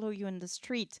to follow you in the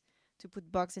street, to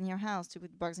put bugs in your house, to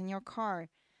put bugs in your car,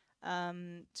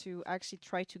 to actually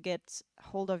try to get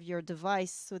hold of your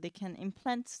device so they can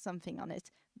implant something on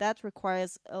it. That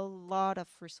requires a lot of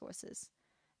resources.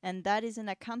 And that is an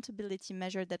accountability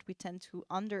measure that we tend to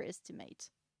underestimate.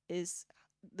 Is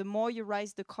the more you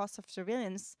raise the cost of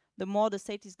surveillance, the more the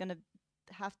state is going to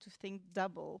have to think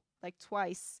double, like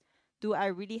twice. Do I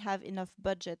really have enough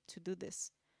budget to do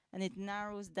this? And it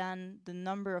narrows down the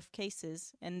number of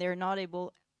cases, and they're not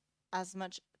able as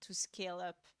much to scale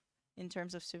up in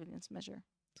terms of surveillance measure.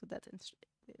 So that's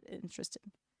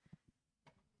interesting.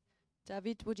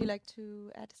 David, would you like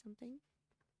to add something?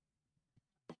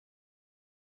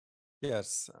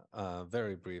 Yes,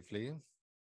 very briefly.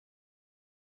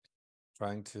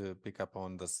 Trying to pick up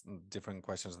on the different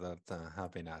questions that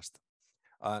have been asked.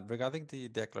 Regarding the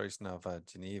Declaration of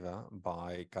Geneva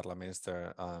by Catalan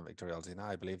Minister Victoria Alsina,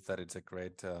 I believe that it's a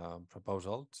great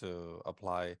proposal to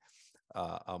apply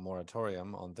a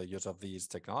moratorium on the use of these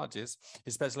technologies,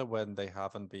 especially when they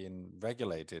haven't been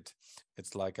regulated.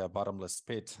 It's like a bottomless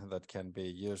pit that can be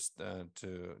used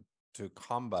to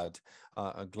combat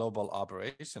global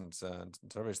operations and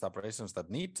terrorist operations that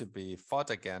need to be fought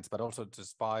against, but also to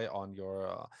spy on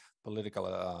your political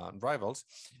rivals.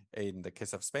 In the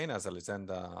case of Spain, as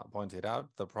Elisenda pointed out,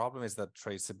 the problem is that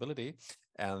traceability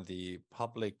and the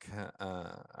public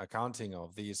accounting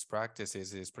of these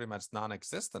practices is pretty much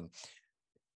non-existent.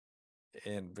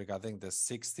 In regarding the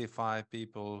 65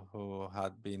 people who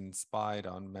had been spied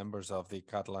on members of the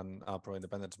Catalan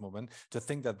pro-independence movement, to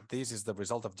think that this is the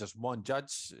result of just one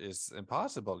judge is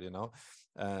impossible, you know.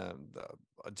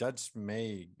 A judge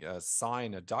may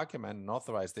sign a document and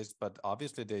authorize this, but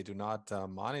obviously they do not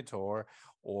monitor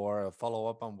or follow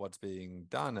up on what's being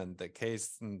done. And the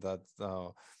case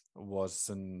that was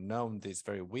known this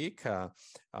very week,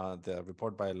 the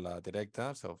report by La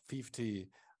Directa, so 50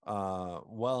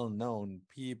 well-known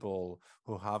people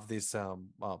who have this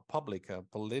public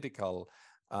political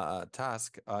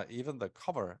task, even the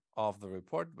cover of the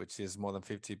report, which is more than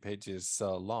 50 pages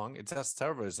long, it says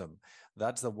terrorism.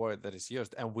 That's the word that is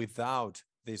used. And without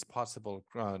this possible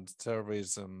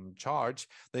terrorism charge,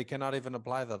 they cannot even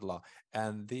apply that law.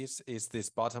 And this is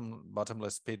this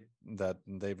bottomless pit that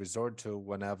they resort to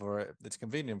whenever it's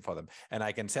convenient for them. And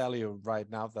I can tell you right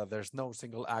now that there's no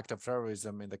single act of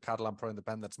terrorism in the Catalan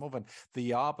pro-independence movement.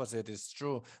 The opposite is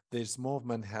true. This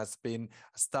movement has been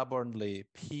stubbornly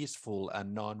peaceful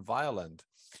and non-violent.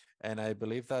 And I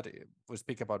believe that we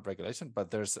speak about regulation, but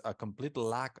there's a complete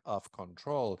lack of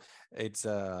control. It's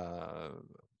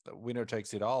the winner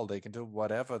takes it all. They can do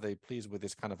whatever they please with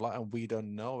this kind of law, and we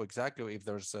don't know exactly if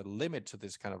there's a limit to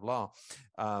this kind of law.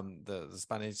 The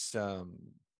Spanish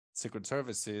secret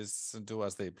services do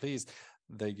as they please.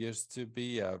 There used to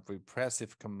be a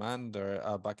repressive commander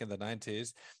back in the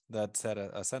 90s that said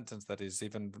a sentence that is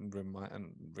even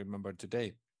remembered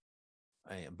today.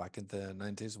 Back in the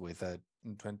 90s, with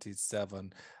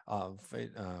 27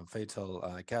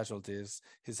 fatal casualties,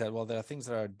 he said, well, there are things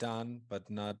that are done but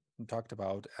not talked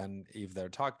about, and if they're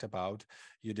talked about,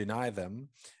 you deny them.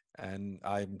 And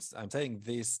I'm saying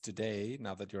this today,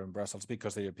 now that you're in Brussels,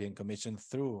 because the European Commission,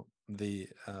 through the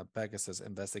Pegasus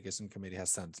Investigation Committee, has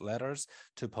sent letters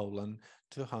to Poland,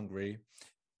 to Hungary,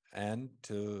 and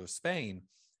to Spain,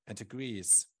 and to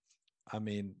Greece. I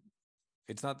mean,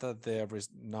 it's not that they're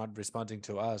not responding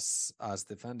to us as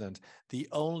defendant. The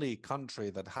only country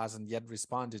that hasn't yet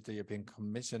responded to the European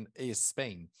Commission is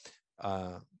Spain.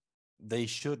 They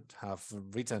should have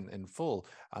written in full,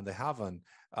 and they haven't.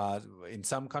 In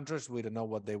some countries, we don't know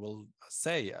what they will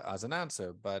say as an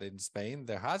answer, but in Spain,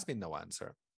 there has been no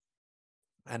answer.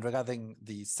 And regarding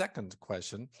the second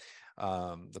question,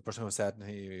 the person who said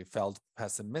he felt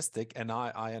pessimistic, and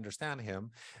I understand him.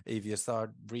 If you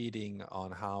start reading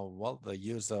on how well the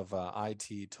use of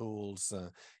IT tools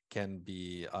can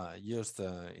be used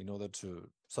in order to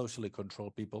socially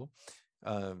control people,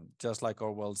 just like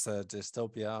Orwell's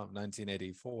dystopia of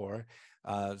 1984,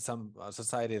 some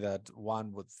society that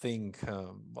one would think,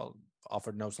 well,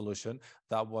 offered no solution.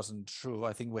 That wasn't true.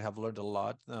 I think we have learned a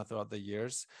lot throughout the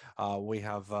years. We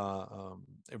have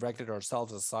erected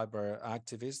ourselves as cyber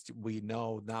activists. We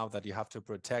know now that you have to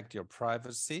protect your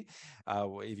privacy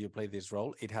if you play this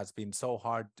role. It has been so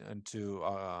hard to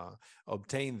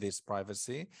obtain this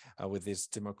privacy with this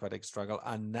democratic struggle.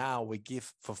 And now we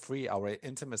give for free our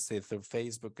intimacy through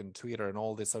Facebook and Twitter and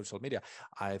all this social media.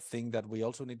 I think that we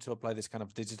also need to apply this kind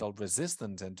of digital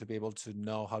resistance and to be able to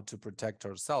know how to protect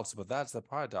ourselves. But that's the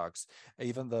paradox.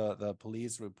 Even the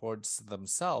police reports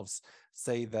themselves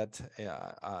say that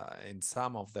in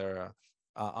some of their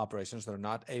operations, they're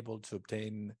not able to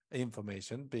obtain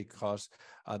information because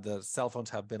the cell phones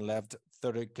have been left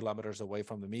 30 kilometers away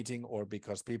from the meeting, or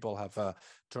because people have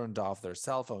turned off their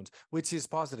cell phones, which is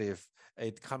positive.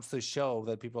 It comes to show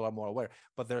that people are more aware.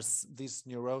 But there's this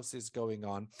neurosis going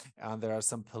on, and there are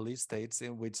some police states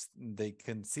in which they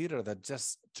consider that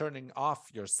just turning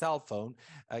off your cell phone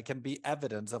can be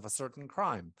evidence of a certain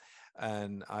crime.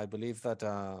 And I believe that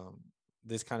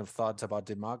this kind of thoughts about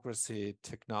democracy,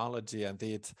 technology, and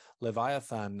the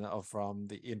Leviathan from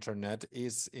the internet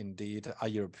is indeed a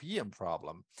European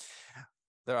problem.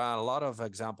 There are a lot of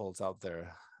examples out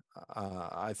there.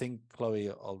 I think Chloe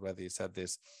already said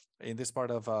this. In this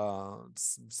part of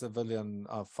civilian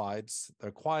fights,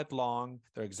 they're quite long,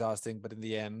 they're exhausting, but in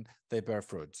the end, they bear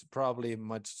fruit. Probably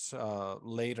much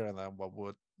later than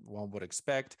what one would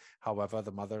expect. However,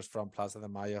 the mothers from Plaza de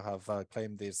Mayo have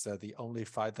claimed this the only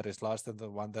fight that is lost and the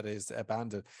one that is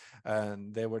abandoned.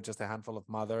 And they were just a handful of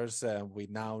mothers. And we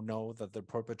now know that the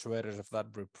perpetrators of that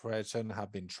repression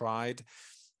have been tried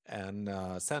and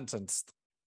sentenced.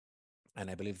 And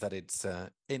I believe that it's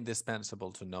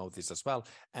indispensable to know this as well,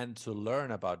 and to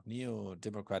learn about new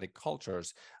democratic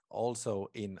cultures also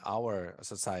in our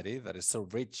society that is so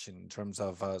rich in terms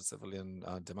of civilian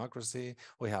democracy.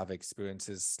 We have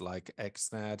experiences like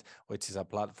XNet, which is a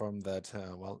platform that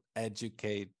well,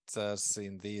 educates us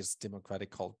in this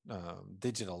democratic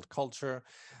digital culture,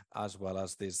 as well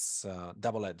as this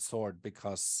double-edged sword,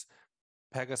 because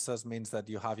Pegasus means that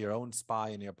you have your own spy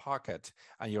in your pocket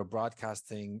and you're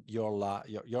broadcasting your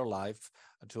life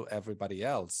to everybody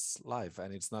else's life.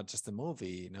 And it's not just a movie,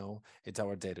 you know, it's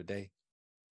our day-to-day.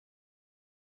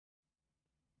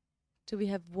 Do we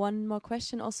have one more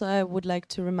question? Also, I would like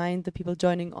to remind the people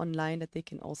joining online that they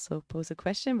can also pose a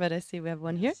question, but I see we have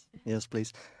one here. Yes,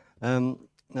 please. Now,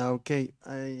 okay,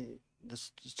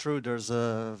 it's true, there's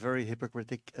a very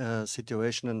hypocritic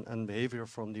situation and behavior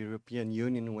from the European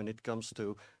Union when it comes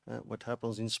to what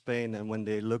happens in Spain, and when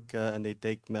they look and they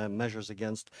take measures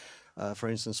against, for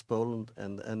instance, Poland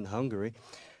and Hungary.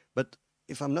 But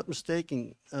if I'm not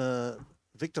mistaken,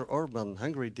 Viktor Orban,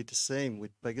 Hungary, did the same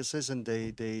with Pegasus, and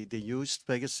they used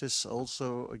Pegasus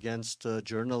also against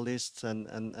journalists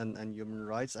and human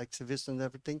rights activists and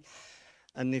everything.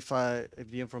 And if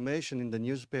the information in the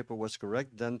newspaper was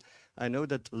correct, then I know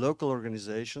that local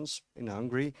organizations in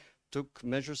Hungary took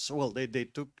measures. Well, they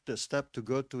took the step to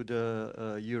go to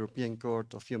the European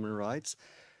Court of Human Rights.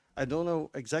 I don't know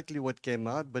exactly what came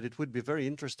out, but it would be very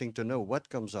interesting to know what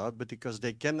comes out, but because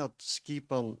they cannot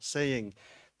keep on saying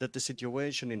that the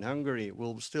situation in Hungary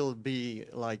will still be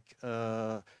like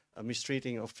a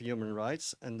mistreating of human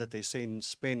rights, and that they say in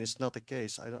Spain is not the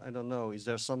case. I don't know. Is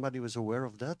there somebody who's aware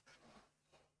of that?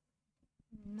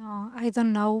 No, I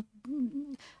don't know.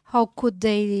 How could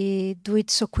they do it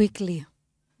so quickly?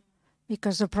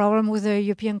 Because the problem with the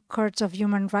European Court of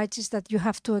Human Rights is that you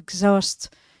have to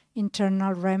exhaust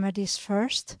internal remedies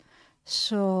first.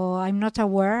 So I'm not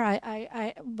aware.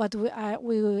 But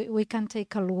we can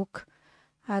take a look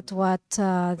at what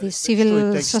the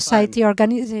civil society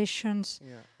organizations.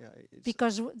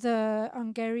 Because the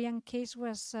Hungarian case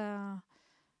was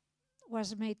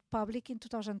made public in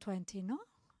 2020, no?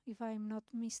 If I'm not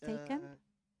mistaken,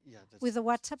 with the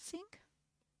WhatsApp thing?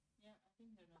 Yeah, I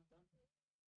think they're not done.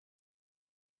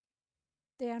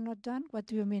 They are not done? What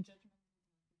do you mean?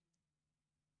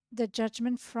 The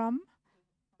judgment from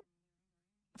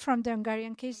from the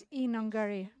Hungarian case in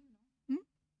Hungary.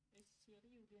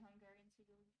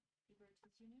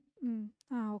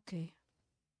 Okay.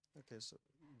 Okay, so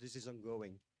this is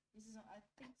ongoing.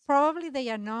 Probably they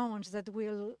announced that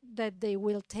they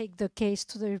will take the case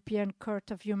to the European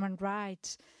Court of Human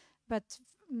Rights, but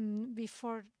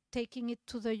before taking it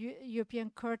to the European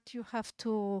Court, you have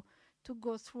to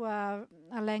go through a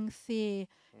lengthy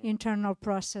internal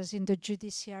process in the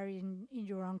judiciary in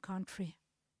your own country.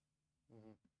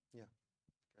 Yeah.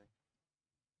 Okay.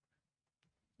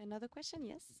 Another question?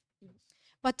 Yes.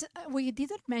 But we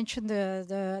didn't mention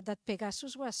that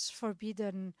Pegasus was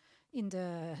forbidden in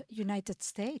the United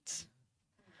States.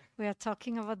 We are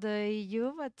talking about the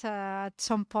EU, but at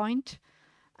some point,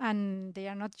 and they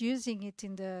are not using it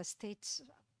in the States,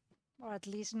 or at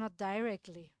least not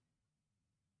directly.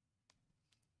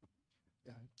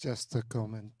 Yeah, just a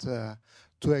comment.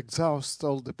 To exhaust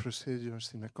all the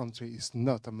procedures in a country is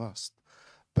not a must,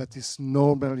 but it's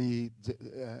normally,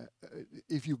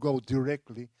 if you go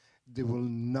directly, they will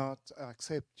not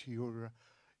accept your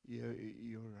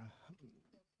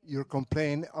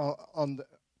complaint on the.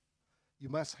 You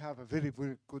must have a very,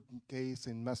 very good case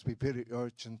and must be very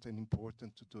urgent and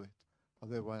important to do it.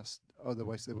 Otherwise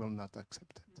they will not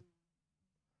accept it.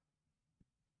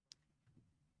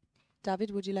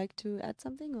 David, would you like to add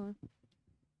something or?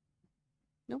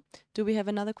 No? Do we have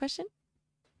another question?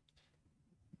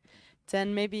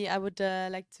 Then maybe I would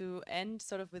like to end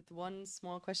sort of with one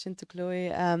small question to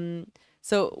Chloé.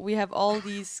 So we have all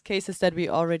these cases that we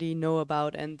already know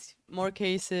about, and more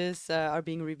cases are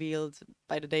being revealed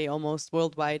by the day almost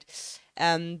worldwide.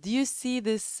 Do you see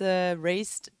this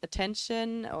raised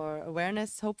attention or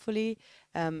awareness, hopefully,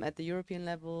 at the European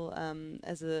level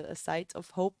as a site of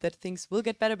hope that things will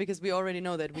get better? Because we already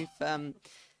know that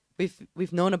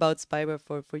we've known about spyware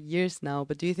for years now,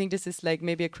 but do you think this is like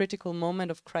maybe a critical moment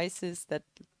of crisis that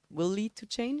will lead to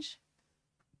change?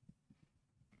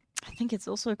 I think it's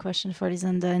also a question for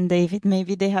Elisenda and David.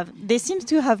 Maybe they seem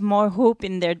to have more hope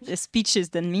in their speeches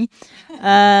than me.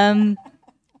 As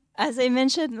I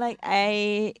mentioned,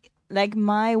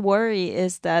 my worry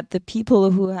is that the people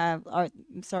who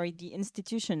the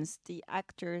institutions, the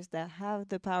actors that have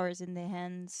the powers in their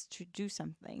hands to do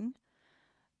something,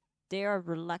 they are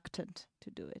reluctant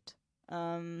to do it.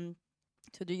 So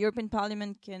the European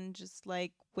Parliament can just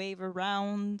wave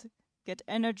around, get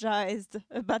energized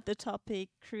about the topic,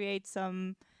 create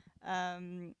some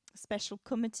special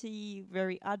committee,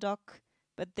 very ad hoc,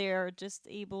 but they are just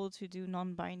able to do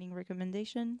non-binding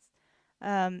recommendations.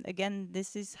 Again,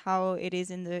 this is how it is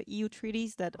in the EU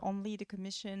treaties, that only the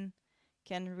Commission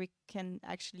can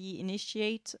actually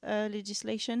initiate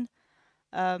legislation.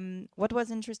 What was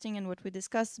interesting and what we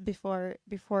discussed before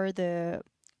the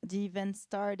event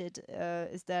started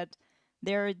is that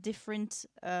there are different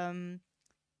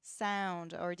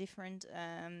sound or different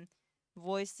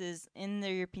voices in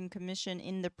the European Commission,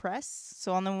 in the press.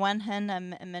 So on the one hand, I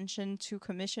mentioned 2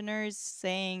 commissioners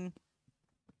saying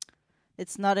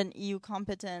it's not an EU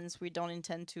competence, we don't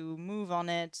intend to move on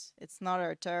it, it's not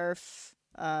our turf,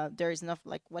 there is enough,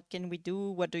 what can we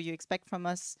do, what do you expect from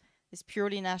us? It's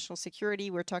purely national security,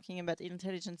 we're talking about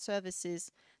intelligence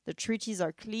services, the treaties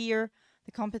are clear,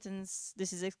 the competence,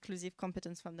 this is exclusive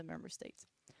competence from the member states.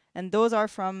 And those are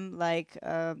from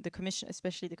the commission,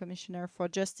 especially the Commissioner for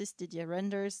Justice, Didier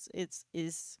Reynders, it's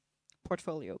his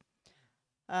portfolio.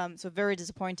 So very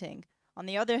disappointing. On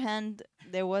the other hand,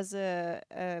 there was a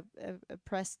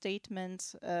press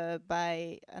statement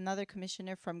by another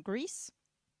commissioner from Greece,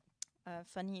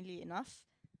 funnily enough,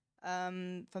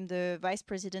 from the vice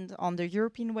president on the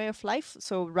European way of life,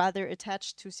 so rather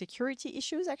attached to security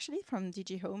issues, actually, from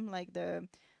DG Home, like the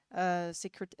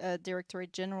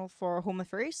Directorate General for Home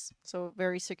Affairs, so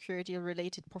very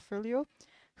security-related portfolio,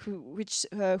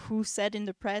 who said in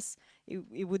the press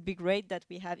it would be great that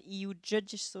we have EU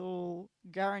judicial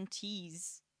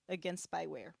guarantees against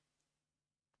spyware.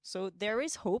 So there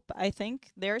is hope, I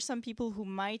think. There are some people who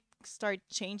might start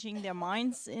changing their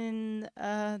minds in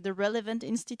the relevant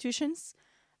institutions,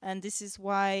 and this is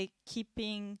why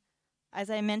as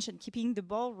I mentioned, keeping the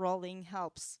ball rolling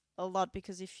helps a lot,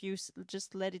 because if you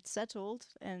just let it settled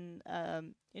and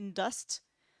in dust,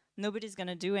 nobody's going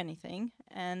to do anything,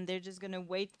 and they're just going to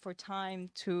wait for time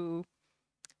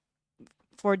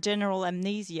for general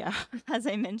amnesia, as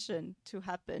I mentioned, to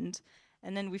happen.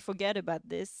 And then we forget about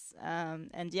this,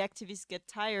 and the activists get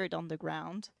tired on the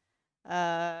ground,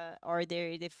 or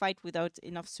they fight without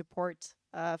enough support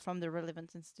from the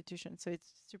relevant institutions. So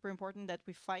it's super important that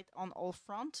we fight on all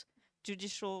fronts.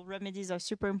 Judicial remedies are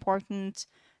super important.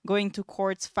 Going to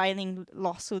courts, filing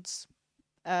lawsuits,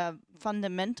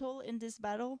 fundamental in this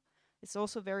battle. it's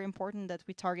also very important that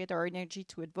we target our energy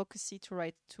to advocacy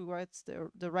towards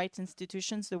the right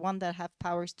institutions, the one that have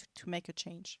powers to make a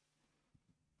change.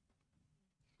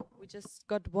 We just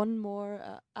got one more.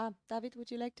 David,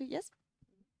 would you like to? Yes.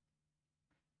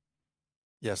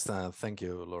 Yes, thank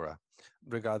you, Laura.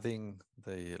 Regarding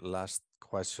the last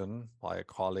question by a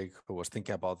colleague who was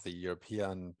thinking about the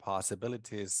European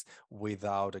possibilities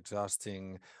without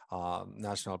exhausting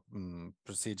national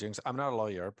proceedings. I'm not a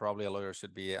lawyer, probably a lawyer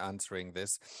should be answering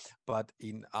this, but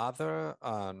in other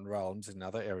realms, in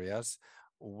other areas,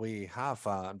 we have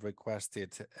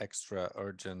requested extra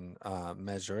urgent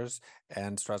measures,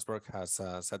 and Strasbourg has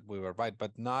said we were right,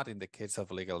 but not in the case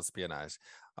of legal espionage.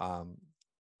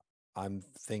 I'm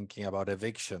thinking about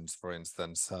evictions, for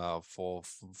instance, for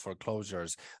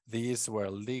foreclosures. These were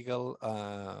legal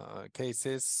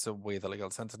cases with a legal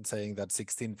sentence saying that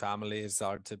 16 families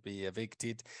are to be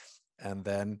evicted, and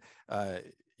then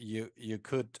you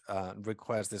could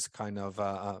request this kind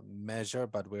of measure,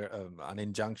 but we're an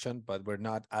injunction, but we're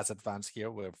not as advanced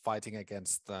here. We're fighting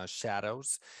against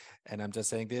shadows, and I'm just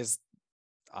saying this.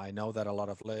 I know that a lot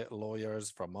of lawyers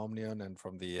from Omnium and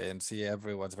from the ANC,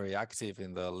 everyone's very active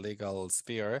in the legal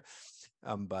sphere,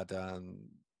 but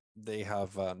they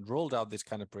have ruled out these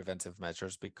kind of preventive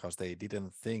measures because they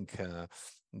didn't think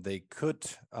they could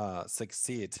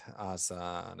succeed as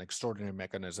an extraordinary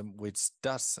mechanism, which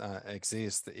does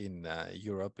exist in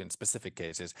Europe in specific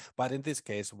cases. But in this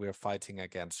case, we're fighting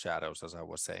against shadows, as I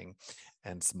was saying,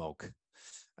 and smoke.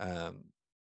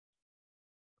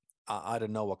 I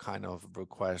don't know what kind of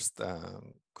request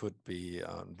could be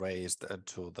raised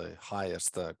to the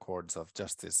highest courts of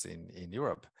justice in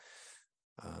Europe.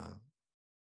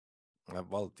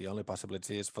 Well, the only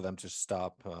possibility is for them to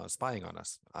stop spying on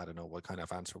us. I don't know what kind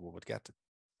of answer we would get.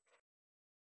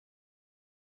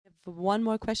 One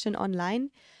more question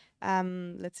online.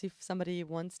 Let's see if somebody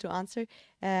wants to answer.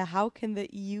 How can the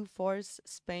EU force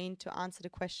Spain to answer the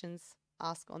questions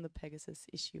asked on the Pegasus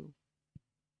issue?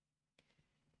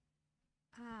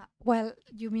 Well,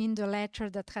 you mean the letter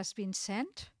that has been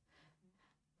sent?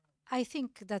 I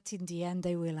think that in the end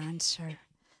they will answer.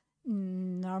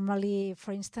 Normally,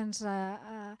 for instance,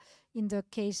 in the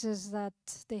cases that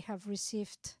they have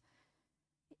received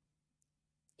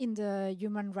in the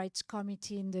Human Rights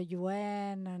Committee in the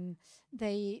UN, and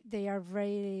they are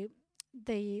very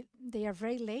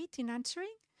late in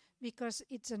answering, because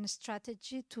it's a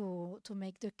strategy to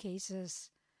make the cases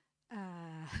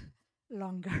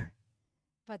longer.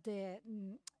 But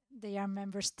they are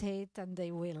member state, and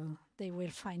they will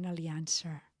finally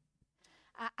answer.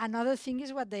 Another thing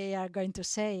is what they are going to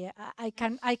say. I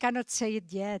cannot say it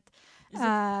yet.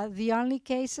 The only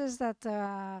cases that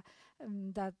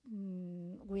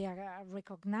we are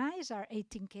recognize are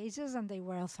 18 cases, and they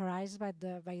were authorized by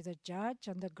the judge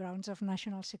on the grounds of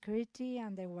national security,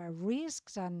 and there were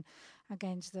risks and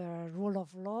against the rule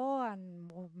of law and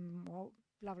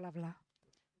blah blah blah.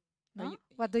 No?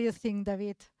 What do you think,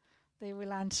 David? They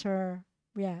will answer,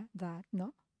 that,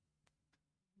 no?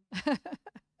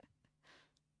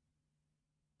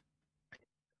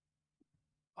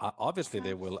 Obviously,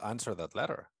 they will answer that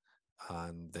letter,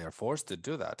 and they are forced to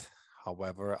do that.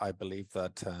 However, I believe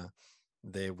that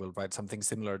they will write something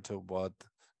similar to what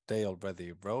they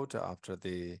already wrote after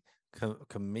the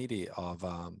committee of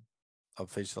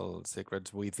official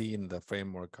secrets within the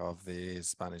framework of the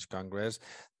Spanish Congress.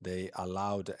 They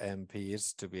allowed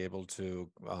MPs to be able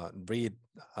to read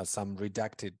some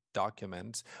redacted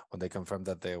documents when they confirmed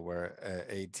that there were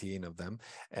 18 of them.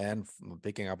 And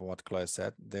picking up on what Chloé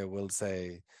said, they will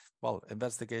say, well,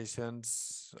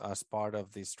 investigations as part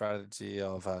of the strategy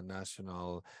of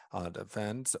national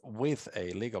defense with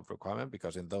a legal requirement,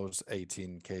 because in those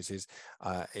 18 cases,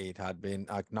 it had been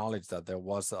acknowledged that there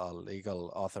was a legal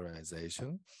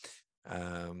authorization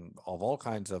of all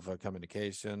kinds of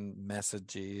communication,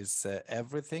 messages,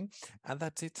 everything. And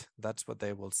that's it. That's what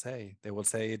they will say. They will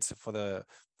say it's for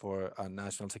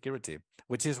national security,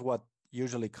 which is what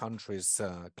usually countries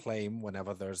claim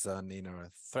whenever there's an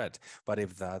inner threat. But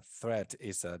if that threat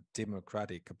is a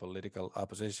democratic political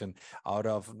opposition, out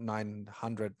of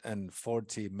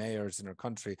 940 mayors in our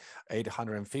country,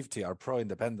 850 are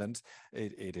pro-independence,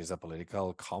 it is a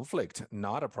political conflict,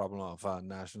 not a problem of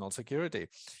national security.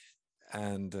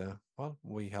 And well,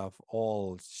 we have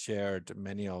all shared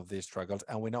many of these struggles,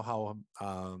 and we know how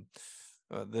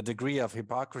the degree of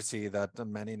hypocrisy that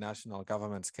many national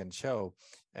governments can show,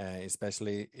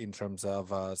 especially in terms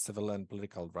of civil and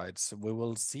political rights. We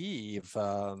will see if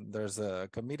there's a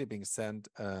committee being sent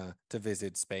to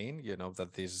visit Spain, you know,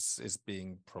 that this is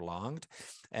being prolonged.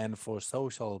 And for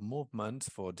social movements,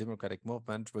 for democratic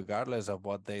movement, regardless of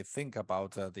what they think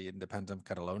about the independent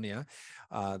Catalonia,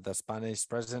 the Spanish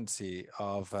presidency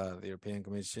of the European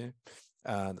Commission,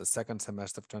 the second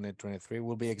semester of 2023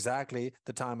 will be exactly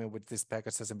the time in which this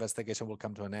Pegasus investigation will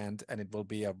come to an end, and it will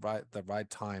be the right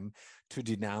time to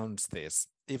denounce this,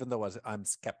 even though I'm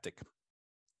skeptic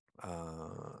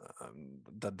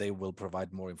that they will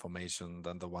provide more information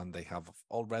than the one they have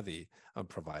already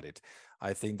provided.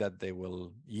 I think that they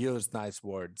will use nice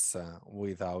words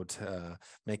without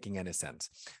making any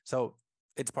sense. So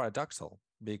it's paradoxical,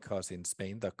 because in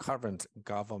Spain, the current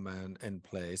government in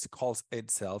place calls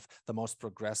itself the most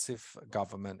progressive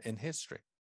government in history.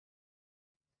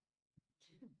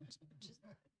 Just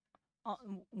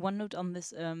one note on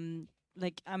this, I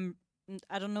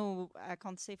don't know, I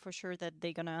can't say for sure that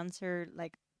they're gonna answer,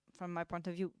 like, from my point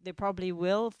of view, they probably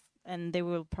will, and they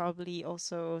will probably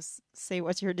also say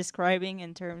what you're describing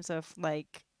in terms of,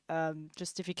 like,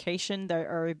 justification that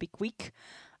are a bit weak.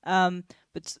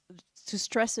 But to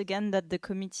stress again that the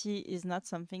committee is not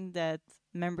something that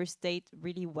member states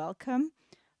really welcome.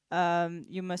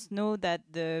 You must know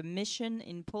that the mission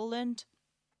in Poland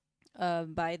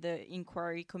by the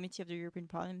Inquiry Committee of the European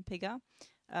Parliament, PEGA,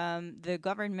 the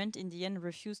government in the end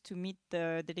refused to meet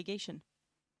the delegation.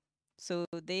 So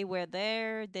they were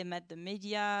there, they met the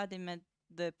media, they met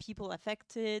the people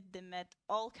affected, they met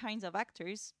all kinds of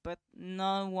actors, but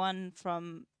no one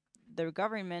from the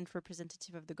government,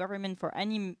 representative of the government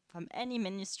from any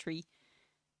ministry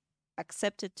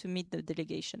accepted to meet the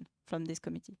delegation from this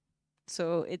committee.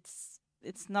 So it's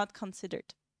not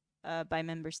considered by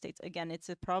member states. Again, it's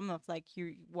a problem of, like,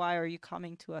 why are you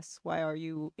coming to us? Why are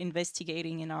you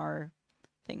investigating in our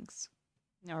things,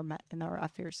 in our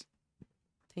affairs?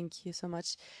 Thank you so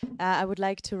much. I would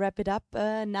like to wrap it up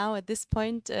now at this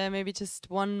point. Maybe just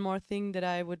one more thing that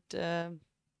I would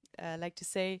like to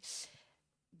say.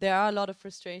 There are a lot of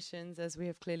frustrations, as we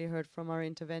have clearly heard from our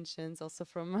interventions, also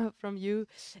from you.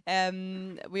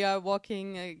 We are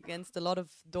walking against a lot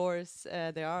of doors.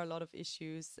 There are a lot of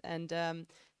issues, and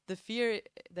the fear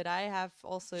that I have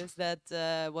also is that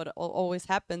what always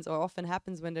happens, or often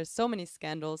happens, when there's so many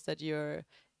scandals, that you're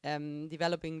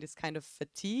developing this kind of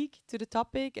fatigue to the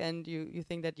topic, and you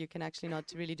think that you can actually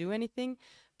not really do anything.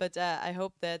 But I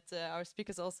hope that our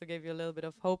speakers also gave you a little bit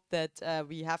of hope that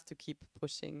we have to keep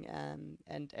pushing,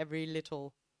 and every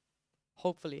little,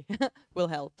 hopefully, will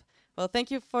help. Well, thank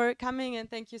you for coming, and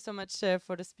thank you so much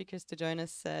for the speakers to join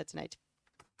us tonight.